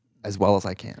make it as well as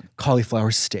I can?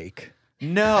 Cauliflower steak.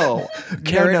 No.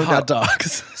 Carrot hot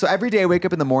dogs. So every day I wake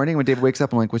up in the morning, when David wakes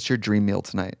up, I'm like, what's your dream meal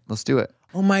tonight? Let's do it.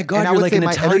 Oh my God, And I you're would like say an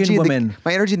my Italian energy woman.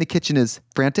 my energy in the kitchen is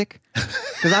frantic.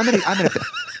 Because I'm in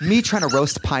me trying to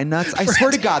roast pine nuts. I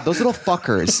swear to God, those little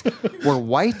fuckers were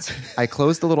white. I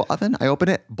closed the little oven. I open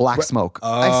it, black smoke.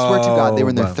 I swear to God, they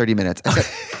were in there 30 minutes. I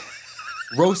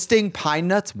said, roasting pine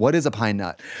nuts? What is a pine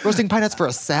nut? Roasting pine nuts for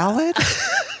a salad?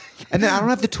 And then I don't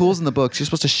have the tools in the books. You're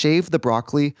supposed to shave the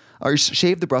broccoli or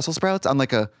shave the Brussels sprouts on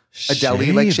like a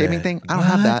deli like shaving thing. I don't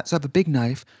have that. So I have a big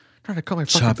knife. I'm trying to cut my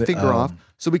fucking finger off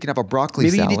so we can have a broccoli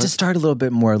Maybe salad. you need to start a little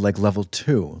bit more like level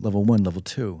 1, level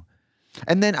 2.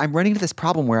 And then I'm running into this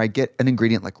problem where I get an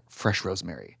ingredient like fresh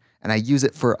rosemary and I use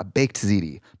it for a baked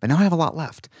ziti, but now I have a lot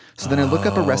left. So then I look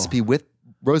up a recipe with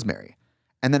rosemary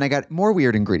and then I got more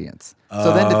weird ingredients.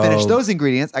 So then to finish those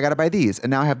ingredients, I got to buy these.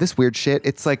 And now I have this weird shit.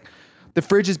 It's like the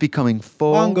fridge is becoming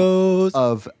full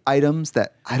of items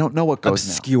that I don't know what goes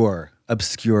now.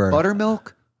 Obscure.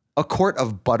 Buttermilk, a quart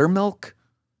of buttermilk.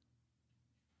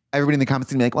 Everybody in the comments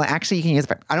is gonna be like, well, actually, you can use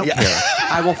it. I don't care.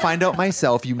 I will find out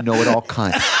myself. You know it all,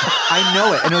 cunt. I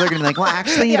know it. I know they're gonna be like, well,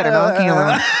 actually, you better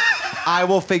not. I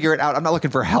will figure it out. I'm not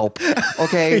looking for help.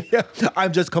 Okay. Yeah,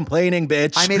 I'm just complaining,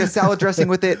 bitch. I made a salad dressing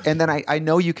with it, and then I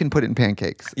know you can put it in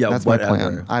pancakes. Yeah, that's whatever. my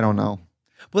plan. I don't know.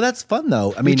 Well, that's fun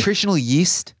though. I mean, nutritional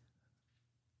yeast.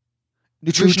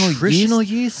 Nutritional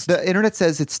yeast. The internet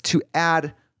says it's to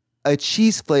add a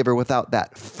cheese flavor without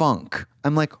that funk.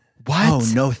 I'm like, what? Oh,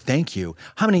 no, thank you.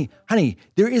 Honey,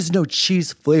 there is no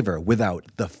cheese flavor without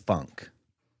the funk.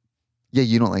 Yeah,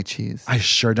 you don't like cheese. I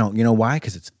sure don't. You know why?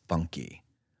 Because it's funky.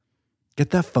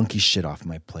 Get that funky shit off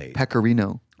my plate.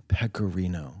 Pecorino.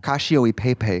 Cacio e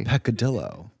pepe.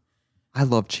 Peccadillo. I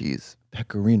love cheese.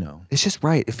 Pecorino. It's just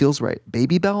right. It feels right.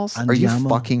 Baby bells? Are you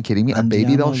fucking kidding me? A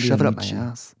baby bell? Shove it up my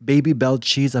ass. Baby bell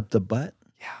cheese up the butt?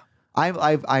 Yeah.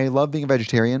 I love being a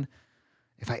vegetarian.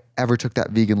 If I ever took that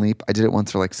vegan leap, I did it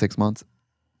once for like 6 months.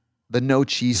 The no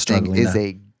cheese thing is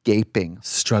a gaping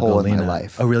hole in my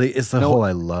life. Oh, really? It's the hole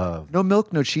I love. No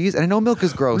milk, no cheese. And I know milk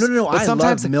is gross. No. But I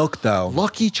sometimes love milk though.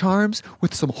 Lucky Charms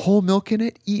with some whole milk in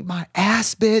it. Eat my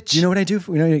ass, bitch. Do you know what I do?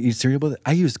 You know, you eat cereal with it?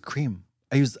 I use cream.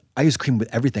 I use cream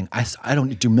with everything. I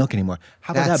don't do milk anymore.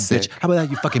 How about That's that, bitch? sick. How about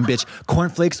that, you fucking bitch?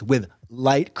 Cornflakes with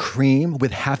light cream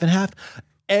with half and half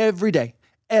every day.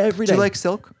 Every day. Do you like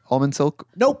silk? Almond silk?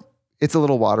 Nope. It's a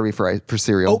little watery for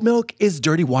cereal. Oat milk is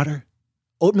dirty water.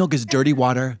 Oat milk is dirty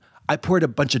water. I poured a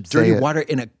bunch of dirty water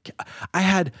in I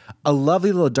had a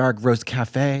lovely little dark roast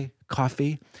coffee.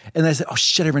 And then I said, oh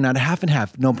shit, I ran out of half and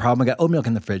half. No problem. I got oat milk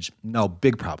in the fridge. No,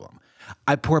 big problem.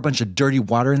 I pour a bunch of dirty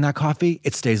water in that coffee.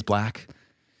 It stays black.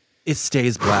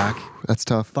 That's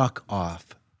tough. Fuck off.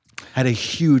 Had a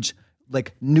huge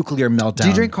nuclear meltdown. Do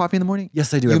you drink coffee in the morning?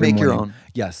 Yes, I do. You every make your morning.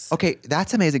 own? Yes. Okay,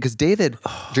 that's amazing because David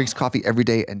drinks coffee every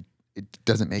day and it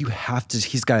doesn't make You have to.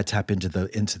 He's got to tap into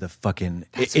the fucking.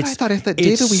 That's what I thought. I thought,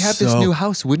 David, we have this new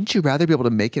house. Wouldn't you rather be able to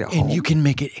make it at home? And you can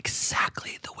make it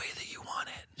exactly the way that you want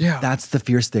it. Yeah. That's the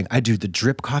fierce thing. I do the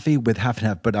drip coffee with half and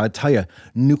half, but I'll tell you,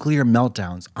 nuclear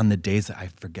meltdowns on the days that I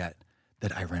forget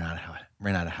that I ran out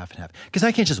of half and half. Because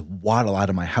I can't just waddle out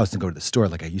of my house and go to the store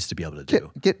like I used to be able to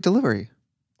do. Get delivery.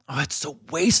 Oh, it's so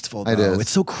wasteful, though. It is. It's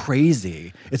so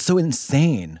crazy. It's so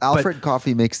insane. Alfred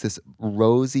Coffee makes this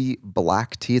rosy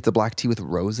black tea. It's a black tea with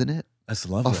rose in it. That's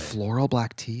lovely. A floral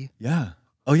black tea. Yeah.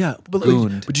 Oh yeah. But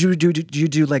Gooned. do you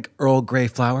do like Earl Grey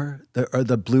flower, or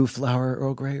the blue flower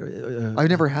Earl Grey? I've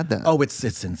never had that. Oh, it's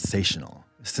sensational.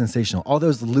 It's sensational. All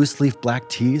those loose leaf black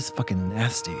teas, fucking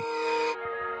nasty.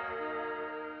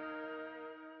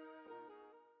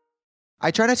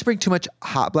 I try not to bring too much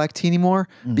hot black tea anymore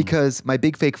because my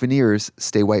big fake veneers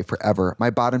stay white forever. My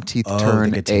bottom teeth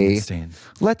turn stained.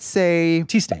 Let's say,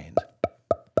 Tea stained.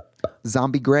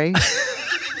 zombie gray.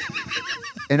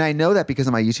 And I know that because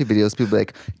of my YouTube videos, people be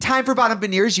like, time for bottom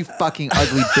veneers, you fucking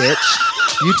ugly bitch.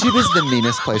 YouTube is the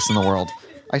meanest place in the world.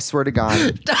 I swear to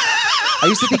God. I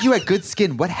used to think you had good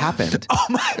skin. What happened? Oh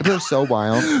my God. They're so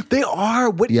wild. They are.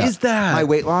 What is that? My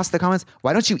weight loss, the comments,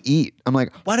 why don't you eat? I'm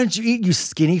like, why don't you eat, you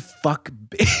skinny fuck?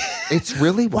 it's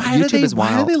really Why YouTube is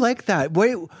wild. Why are they like that?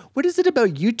 What is it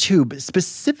about YouTube,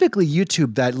 specifically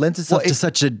YouTube, that lends itself to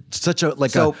such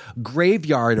a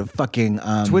graveyard of fucking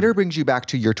Twitter brings you back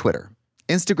to your Twitter.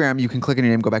 Instagram, you can click on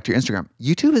your name, go back to your Instagram.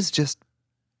 YouTube is just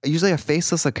usually a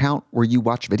faceless account where you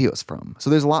watch videos from. So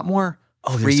there's a lot more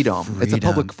freedom. It's a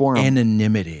public forum.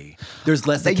 Anonymity. There's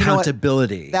less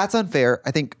accountability. That's unfair.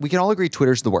 I think we can all agree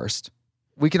Twitter's the worst.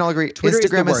 We can all agree Twitter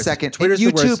Instagram is is second. Twitter's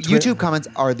YouTube, the worst. YouTube comments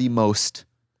are the most.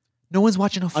 No one's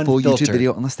watching a full Unfiltered. YouTube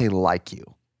video unless they like you.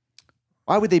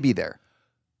 Why would they be there?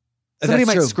 Somebody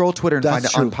might true. scroll Twitter and find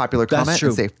an unpopular comment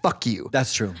and say, fuck you.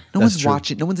 That's true. No one's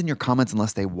watching. No one's in your comments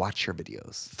unless they watch your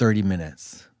videos. 30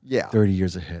 minutes. Yeah. 30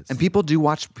 years of hits. And people do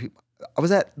watch. I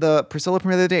was at the Priscilla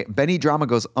premiere the other day. Benny Drama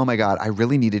goes, oh my God, I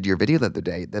really needed your video the other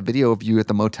day. The video of you at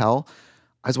the motel.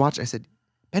 I was watching. I said,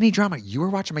 Benny Drama, you were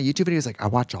watching my YouTube videos? He's like, I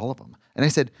watch all of them. And I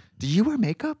said, do you wear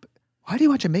makeup? Why do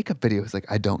you watch a makeup video? He's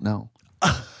like, I don't know.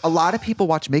 A lot of people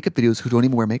watch makeup videos who don't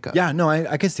even wear makeup. Yeah, no,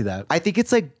 I can see that. I think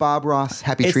it's like Bob Ross,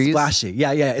 Happy It's Trees. splashy.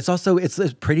 Yeah. It's also, it's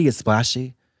pretty, it's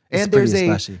splashy. It's And pretty, it's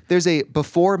splashy. there's a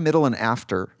before, middle, and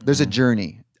after. There's a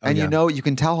journey. And you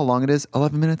can tell how long it is.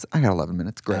 11 minutes. I got 11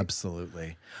 minutes. Great.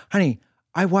 Absolutely. Honey,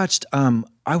 I watched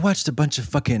a bunch of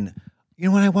fucking, you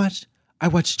know what I watched? I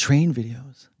watched train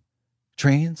videos.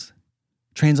 Trains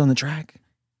on the track.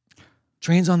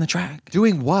 Trains on the track.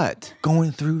 Doing what? Going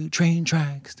through train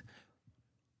tracks.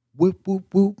 Whoop,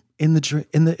 whoop, whoop. In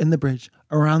the bridge.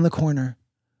 Around the corner.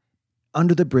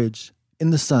 Under the bridge. In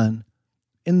the sun.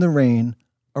 In the rain.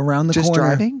 Around the corner. Just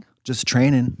driving? Just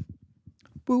training.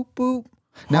 Boop, boop.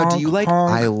 Now, do Honk, you like,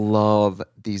 honk. I love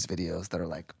these videos that are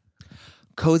like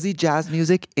cozy jazz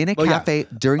music in a cafe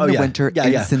during the winter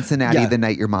in Cincinnati the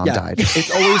night your mom died. It's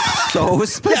always so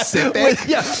specific.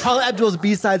 Paula Abdul's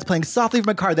B-sides playing softly from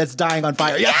a car that's dying on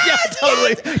fire. Yeah,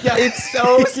 totally. Yeah. It's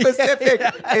so specific.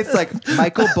 It's like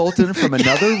Michael Bolton from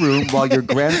another room while your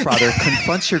grandfather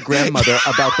confronts your grandmother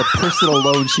about the personal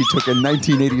loan she took in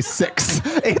 1986.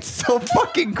 It's so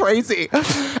fucking crazy.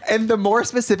 And the more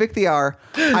specific they are,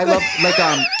 I love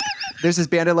there's this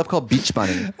band I love called Beach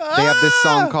Bunny. They have this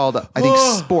song called, I think,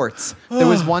 Sports. There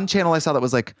was one channel I saw that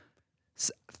was like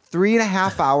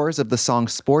 3.5 hours of the song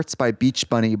Sports by Beach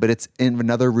Bunny, but it's in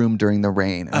another room during the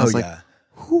rain. And I was like,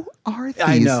 who are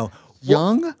these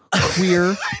young,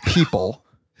 queer people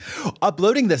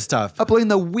uploading this stuff? Uploading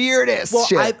the weirdest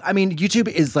shit. I mean, YouTube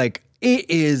is like, it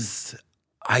is,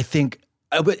 I think,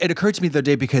 it occurred to me the other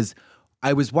day because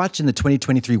I was watching the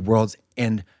 2023 Worlds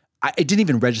and it didn't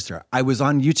even register. I was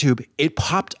on YouTube. It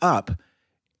popped up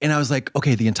and I was like,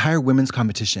 okay, the entire women's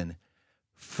competition,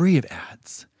 free of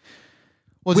ads.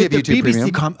 Well, do you have YouTube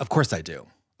Premium? Of course I do.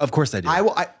 Of course I do.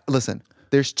 Listen,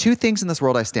 there's two things in this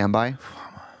world I stand by.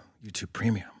 YouTube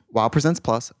Premium. Wow Presents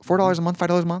Plus, $4 a month,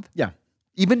 $5 a month. Yeah.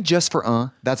 Even just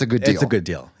for that's a good deal. It's a good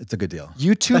deal. It's a good deal.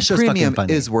 YouTube Premium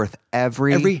is worth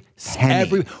every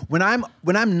penny. When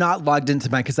I'm not logged into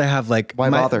because I have like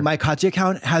my Katya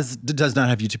account does not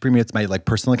have YouTube Premium. It's my like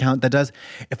personal account that does.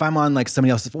 If I'm on like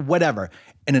somebody else's whatever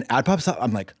and an ad pops up,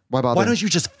 I'm like, why bother? Why don't you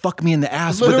just fuck me in the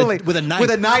ass literally with a knife?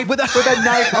 With a knife up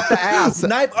the ass.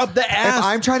 Knife up the ass. If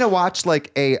I'm trying to watch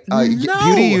like a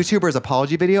beauty YouTuber's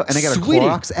apology video and I get a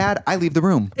Clorox ad, I leave the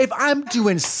room. If I'm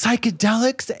doing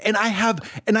psychedelics and I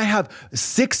have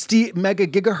 60 mega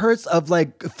gigahertz of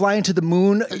like flying to the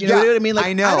moon, you know what I mean? Like,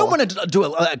 I know. I don't want to do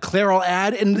a Clairol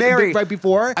ad right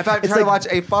before. If I'm trying to watch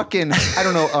a fucking, I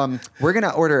don't know, we're going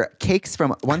to order cakes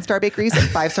from 1-star bakeries and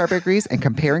 5-star bakeries and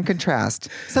compare and contrast.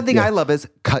 Something I love is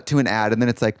cut to an ad and then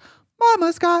it's like,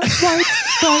 Mama's got white.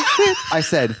 I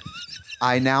said,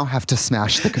 I now have to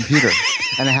smash the computer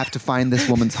and I have to find this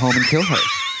woman's home and kill her.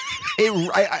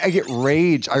 I get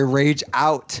rage. I rage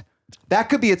out. That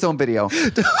could be its own video.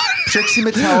 Trixie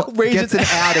Mattel gets an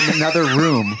ad in another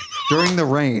room during the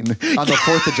rain on the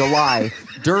 4th of July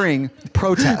during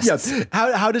protests. Yes.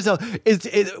 How to tell is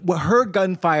her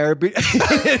gunfire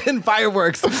and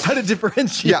fireworks? How to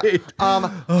differentiate?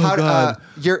 Yeah.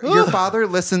 Your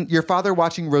father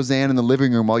watching Roseanne in the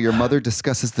living room while your mother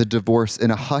discusses the divorce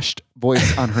in a hushed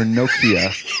voice on her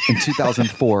Nokia in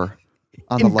 2004.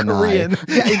 On the Lanai. Korean.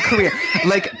 Yeah, in Korean.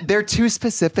 Like, they're too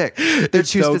specific. They're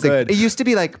too specific. Good. It used to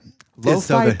be like,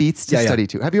 Lo-fi good. beats to study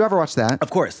to. Have you ever watched that? Of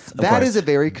course. That is a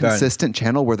very consistent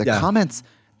channel where the comments,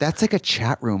 that's like a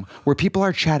chat room where people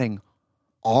are chatting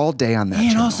all day on that and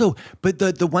channel. also, but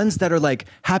the ones that are like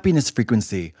happiness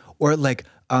frequency or like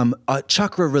a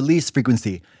chakra release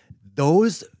frequency,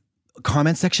 those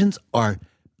comment sections are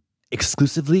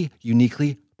exclusively,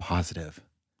 uniquely positive.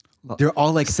 They're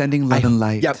all like sending love and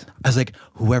light. Yep. I was like,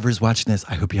 whoever's watching this,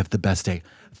 I hope you have the best day.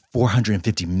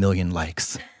 450 million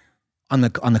likes on the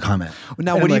comment.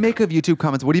 Now, what do you make of YouTube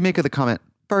comments? What do you make of the comment?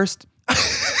 First,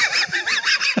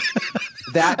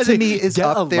 that to me is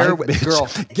up there with girl.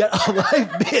 Get a life,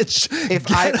 bitch.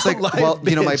 It's like, well,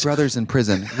 you know, my brother's in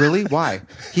prison. Really? Why?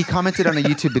 He commented on a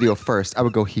YouTube video first. I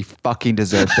would go, he fucking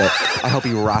deserved it. I hope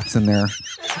he rots in there.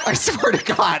 I swear to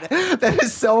God, that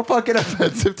is so fucking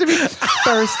offensive to me.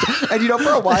 First, and you know,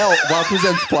 for a while, Wild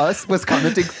Presents Plus was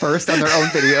commenting first on their own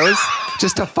videos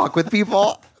just to fuck with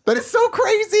people. But it's so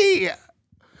crazy.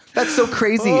 That's so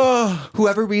crazy.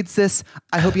 Whoever reads this,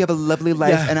 I hope you have a lovely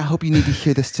life, and I hope you need to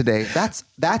hear this today. That's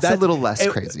a little less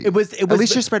crazy. It was. At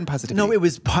least you're spreading positivity. No,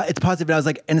 it's positive. And I was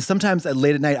like, and sometimes at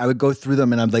late at night, I would go through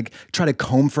them and I'm like, try to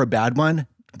comb for a bad one.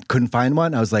 Couldn't find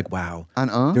one. I was like, wow.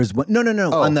 There's one. No.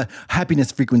 On the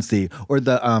happiness frequency or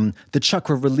the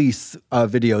chakra release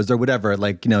videos or whatever.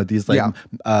 Like, you know, these like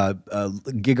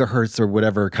gigahertz or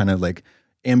whatever kind of like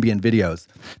ambient videos.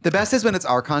 The best is when it's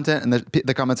our content and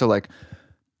the comments are like,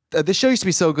 this show used to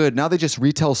be so good. Now they just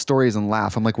retell stories and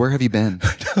laugh. I'm like, where have you been?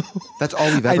 That's all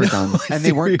we've ever done. And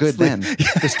they weren't good then.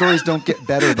 The stories don't get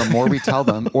better the more we tell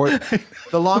them. Or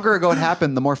the longer ago it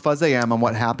happened, the more fuzz I am on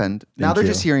what happened. Now they're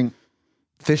just hearing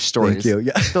fish stories. Thank you.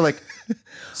 Yeah. They're like,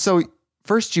 so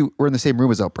first you were in the same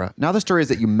room as Oprah. Now the story is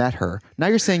that you met her. Now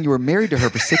you're saying you were married to her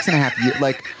for 6.5 years.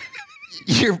 Like,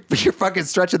 you're fucking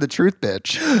stretching the truth,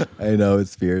 bitch. I know,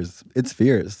 it's fierce. It's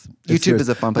fierce. YouTube is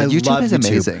a fun place. YouTube is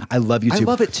amazing. I love YouTube. I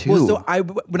love it too. Well, so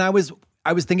when I was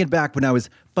thinking back when I was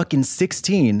fucking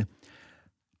 16,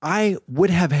 I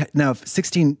would have now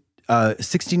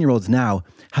 16-year-olds now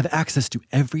have access to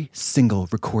every single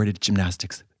recorded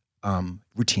gymnastics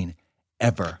routine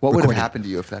ever. What would have happened to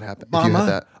you if that happened? Mama, if you had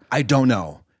that? I don't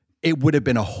know. It would have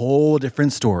been a whole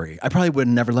different story. I probably would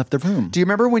have never left the room. Do you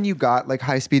remember when you got like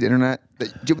high-speed internet?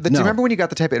 Do you remember when you got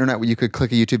the type of internet where you could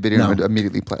click a YouTube video and it would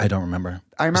immediately play? I don't remember.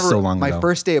 I remember so long my ago.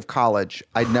 first day of college,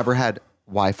 I'd never had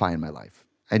Wi-Fi in my life.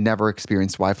 I never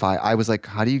experienced Wi-Fi. I was like,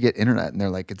 how do you get internet? And they're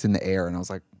like, it's in the air. And I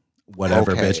was like,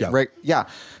 whatever, okay. bitch. Yeah. Right. Yeah.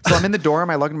 So I'm in the dorm,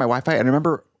 I log into my Wi-Fi, and I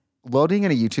remember loading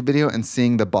in a YouTube video and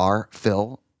seeing the bar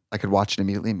fill. I could watch it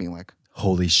immediately and being like,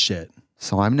 holy shit.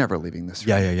 So I'm never leaving this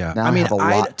room. Yeah. Now I have a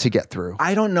lot to get through.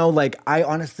 I don't know. Like, I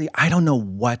honestly don't know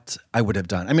what I would have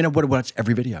done. I mean, I would have watched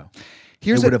every video.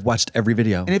 I would have watched every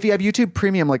video. And if you have YouTube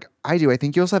Premium, like I do, I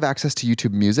think you also have access to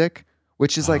YouTube Music,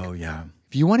 which is like,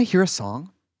 if you want to hear a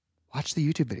song, watch the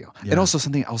YouTube video. Yeah. And also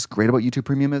something else great about YouTube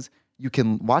Premium is you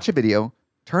can watch a video,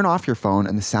 turn off your phone,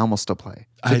 and the sound will still play.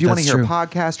 So if you want to hear a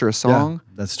podcast or a song,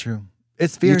 that's true.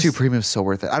 It's fierce. YouTube Premium is so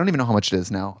worth it. I don't even know how much it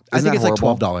is now. I think it's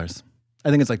horrible? like $12. I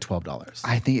think it's like $12.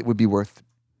 I think it would be worth.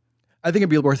 I think it'd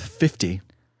be worth $50.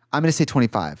 I'm going to say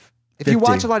 25. If 50. you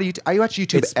watch a lot of YouTube, I watch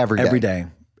YouTube every day.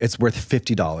 It's worth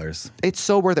 $50. It's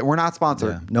so worth it. We're not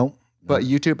sponsored. Yeah. Nope. But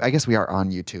YouTube, I guess we are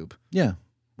on YouTube. Yeah.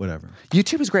 Whatever.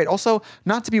 YouTube is great. Also,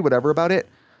 not to be whatever about it,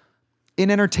 in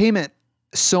entertainment,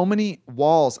 so many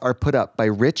walls are put up by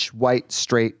rich, white,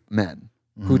 straight men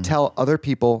who tell other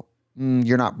people,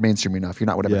 you're not mainstream enough. You're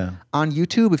not whatever. Yeah. On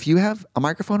YouTube, if you have a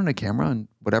microphone and a camera and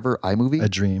whatever iMovie, a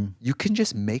dream, you can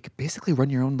just basically run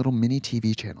your own little mini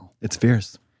TV channel. It's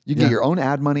fierce. You can get your own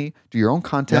ad money, do your own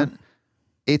content. Yeah.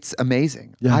 It's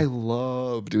amazing. Yeah. I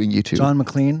love doing YouTube. John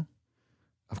McClane.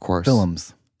 Of course.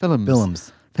 Films. They're going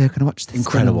to watch this.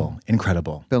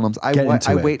 Incredible. Films.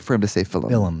 I wait for him to say film.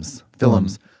 Films.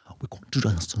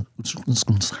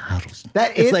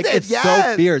 That is it's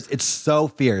so fierce. It's so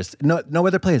fierce. No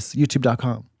other place.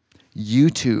 YouTube.com.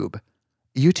 YouTube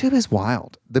is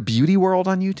wild. The beauty world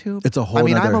on YouTube. It's a whole.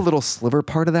 I'm a little sliver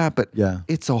part of that, but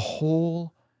it's a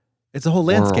whole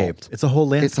landscape. World. It's a whole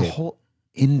landscape. It's a whole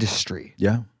industry.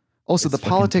 Yeah. Also, the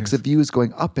politics of views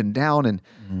going up and down, and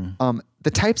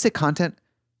the types of content,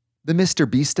 the Mr.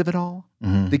 Beast of it all,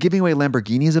 the giving away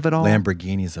Lamborghinis of it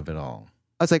all.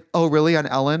 I was like, oh, really? On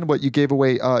Ellen, what you gave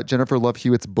away Jennifer Love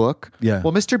Hewitt's book? Yeah.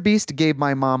 Well, Mr. Beast gave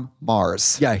my mom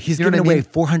Mars. Yeah, he's giving away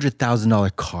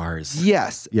 $400,000 cars.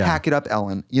 Yes. Yeah. Pack it up,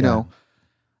 Ellen. You know.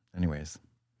 Anyways.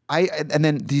 And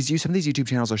then some of these YouTube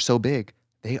channels are so big,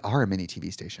 they are a mini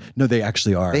TV station. No, they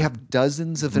actually are. They have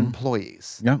dozens of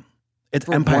employees. Yeah. It's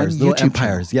empires, little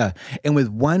empires. Yeah. And with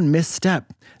one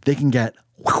misstep, they can get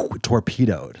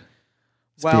torpedoed.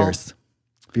 It's fierce.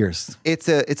 Fierce. It's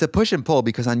a push and pull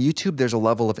because on YouTube there's a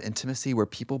level of intimacy where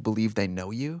people believe they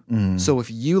know you. So if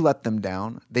you let them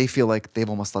down, they feel like they've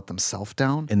almost let themselves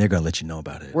down. And they're going to let you know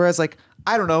about it. Whereas like,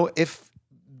 I don't know, if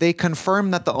they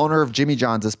confirm that the owner of Jimmy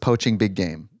John's is poaching big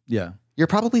game, Yeah. you're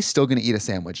probably still going to eat a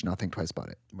sandwich, not think twice about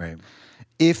it. Right.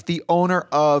 If the owner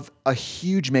of a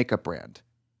huge makeup brand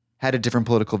had a different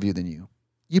political view than you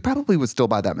probably would still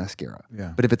buy that mascara.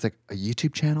 Yeah. But if it's like a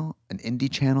YouTube channel, an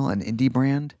indie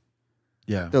brand,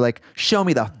 Yeah. they're like, show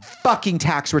me the fucking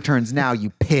tax returns now, you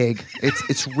pig.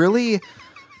 It's really,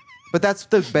 but that's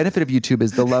the benefit of YouTube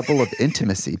is the level of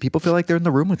intimacy. People feel like they're in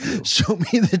the room with you. Show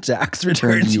me the tax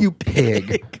returns, you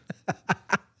pig.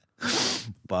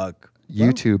 Fuck.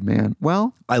 YouTube, man.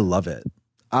 Well, I love it.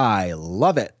 I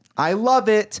love it. I love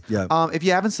it. Yeah. If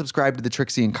you haven't subscribed to the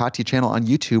Trixie and Katya channel on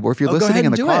YouTube, or if you're go listening ahead in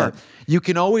and the do car, it. you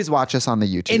can always watch us on the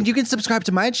YouTube. And you can subscribe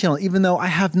to my channel, even though I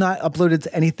have not uploaded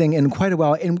anything in quite a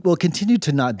while, and will continue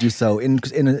to not do so in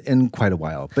quite a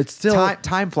while. But still,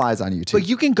 time flies on YouTube. but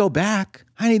you can go back,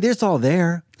 honey. There's all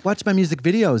there. Watch my music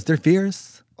videos. They're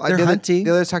fierce. They're the other hunty.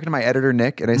 day I was talking to my editor,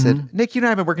 Nick, and I said, Nick, you and I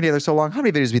have been working together so long. How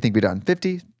many videos do we think we've done?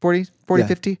 50, 40, 40, Yeah.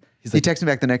 50? He's He like- texted me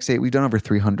back the next day. We've done over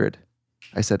 300.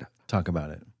 I said, Talk about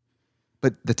it.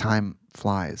 but the time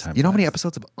flies. Time you know how many flies.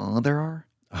 episodes of there are?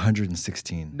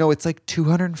 116. No, it's like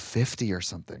 250 or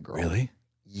something, girl. Really?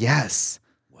 Yes.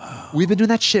 Wow. We've been doing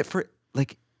that shit for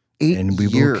like 8 And we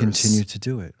years. will continue to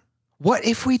do it. What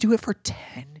if we do it for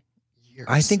 10 years?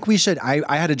 I think we should.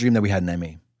 I had a dream that we had an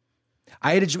Emmy.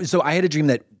 I had a dream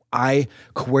that I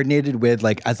coordinated with,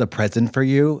 like, as a present for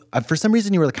you. For some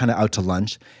reason, you were kind of out to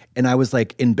lunch, and I was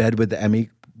like in bed with the Emmy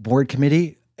board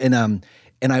committee, and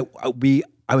I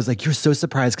was like, you're so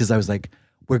surprised because I was like,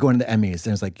 we're going to the Emmys, and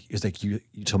it was like you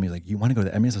told me like you want to go to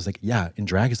the Emmys. I was like, yeah. In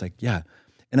drag, he's like, yeah.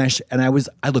 And I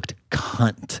looked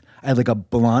cunt. I had like a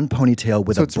blonde ponytail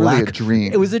with So a it's really black a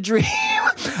dream. It was a dream.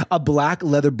 A black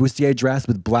leather bustier dress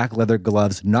with black leather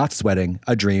gloves, not sweating,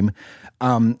 a dream,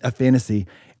 a fantasy.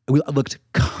 We looked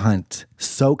cunt,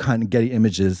 so cunt, Getty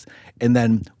Images. And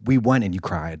then we won and you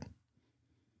cried.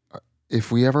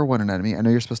 If we ever won an Emmy, I know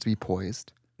you're supposed to be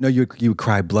poised. No, you would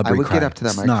cry, blubbery I would cry. get up to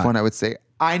that Snot. microphone. I would say,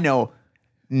 I know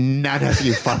none of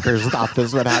you fuckers thought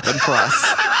this would happen for us.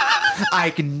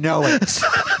 I know it.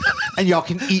 And y'all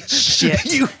can eat shit.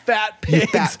 You fat You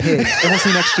pigs. fat pigs. And we'll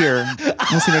see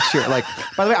next year. Like,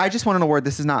 by the way, I just won an award.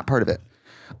 This is not part of it.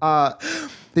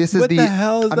 This is What the the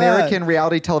hell is American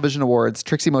Reality Television Awards.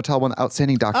 Trixie Motel won the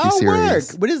Outstanding Oh,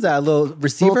 Docuseries. work. What is that? A little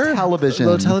receiver? Little television.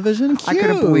 Little television? Cute. I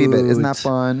couldn't believe it. Isn't that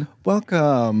fun?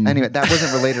 Welcome. Anyway, that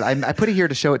wasn't related. I put it here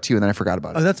to show it to you, and then I forgot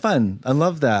about Oh, it. that's fun. I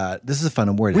love that. This is a fun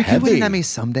award. We could Heavy. win an Emmy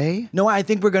someday. No, I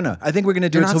think we're gonna do You're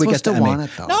it not until we get supposed to the Emmy. want it,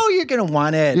 though. No, you're gonna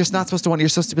want it. You're not supposed to want it. You're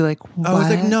supposed to be like, what? I was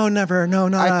like, no, never. No,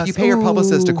 not us. You pay your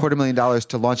publicist Ooh. $250,000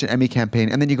 to launch an Emmy campaign,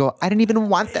 and then you go, I didn't even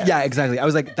want that. Yeah, exactly. I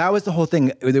was like, that was the whole thing.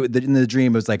 In the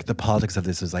dream, it was like the politics of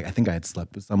this was like, I think I had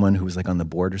slept with someone who was like on the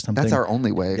board or something. That's our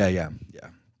only way. Yeah.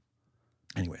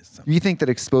 Anyways. So. You think that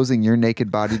exposing your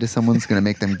naked body to someone's going to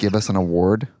make them give us an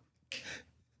award?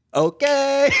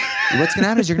 Okay. What's going to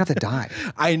happen is you're going to have to die.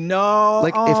 I know.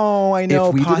 Like, I know.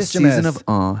 if we did a season Posthumous.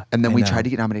 of and then I we know. tried to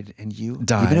get nominated and you,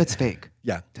 Died. even though it's fake,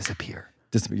 Yeah. disappear.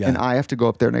 Yeah. And I have to go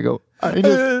up there and I go,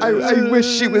 I wish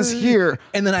she was here.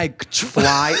 And then I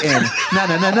Fly in.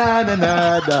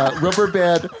 Na rubber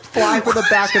band. Fly for the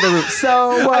back of the room.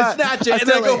 So what? I snatch it and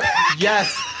then I go,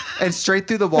 yes. And straight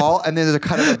through the wall, and then there's a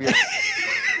cut of your.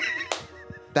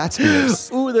 That's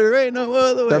fierce. Ooh, there ain't no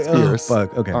other way. That's fierce. Oh,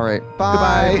 fuck. Okay. All right.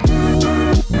 Bye.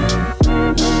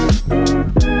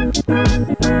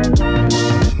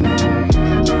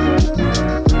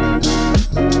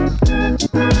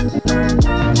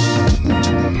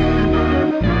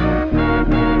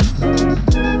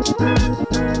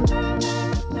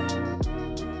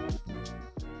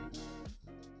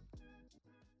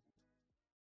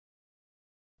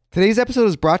 Today's episode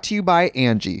is brought to you by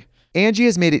Angie. Angie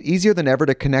has made it easier than ever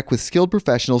to connect with skilled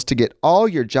professionals to get all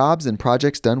your jobs and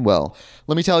projects done well.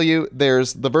 Let me tell you,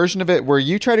 there's the version of it where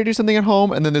you try to do something at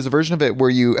home, and then there's a version of it where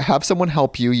you have someone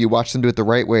help you, you watch them do it the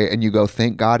right way, and you go,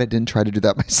 thank God I didn't try to do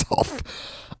that myself.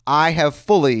 I have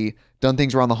fully done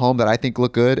things around the home that I think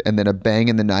look good, and then a bang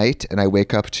in the night, and I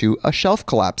wake up to a shelf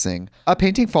collapsing, a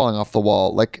painting falling off the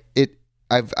wall. Like,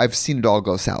 I've seen it all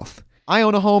go south. I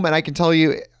own a home, and I can tell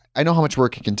you, I know how much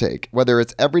work it can take. Whether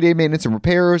it's everyday maintenance and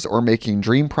repairs or making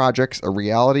dream projects a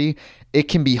reality, it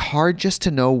can be hard just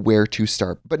to know where to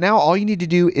start. But now all you need to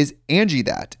do is Angie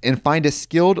that and find a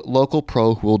skilled local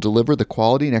pro who will deliver the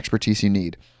quality and expertise you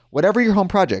need. Whatever your home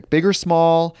project, big or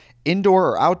small, indoor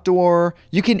or outdoor.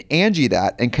 You can Angie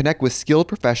that and connect with skilled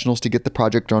professionals to get the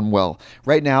project done well.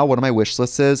 Right now, one of my wish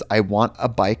lists is I want a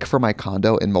bike for my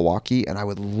condo in Milwaukee, and I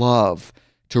would love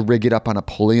to rig it up on a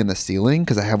pulley in the ceiling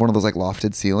because I have one of those like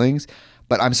lofted ceilings,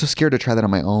 but I'm so scared to try that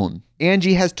on my own.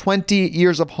 Angie has 20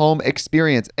 years of home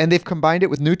experience, and they've combined it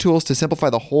with new tools to simplify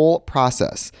the whole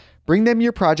process. Bring them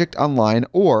your project online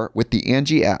or with the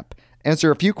Angie app.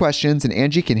 Answer a few questions and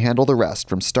Angie can handle the rest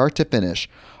from start to finish,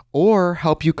 or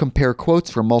help you compare quotes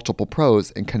from multiple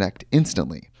pros and connect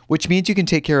instantly, which means you can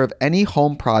take care of any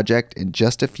home project in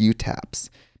just a few taps.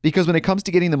 Because when it comes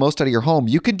to getting the most out of your home,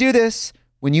 you can do this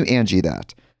when you Angie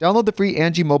that. Download the free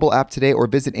Angie mobile app today or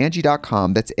visit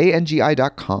Angie.com. That's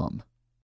ANGI.com.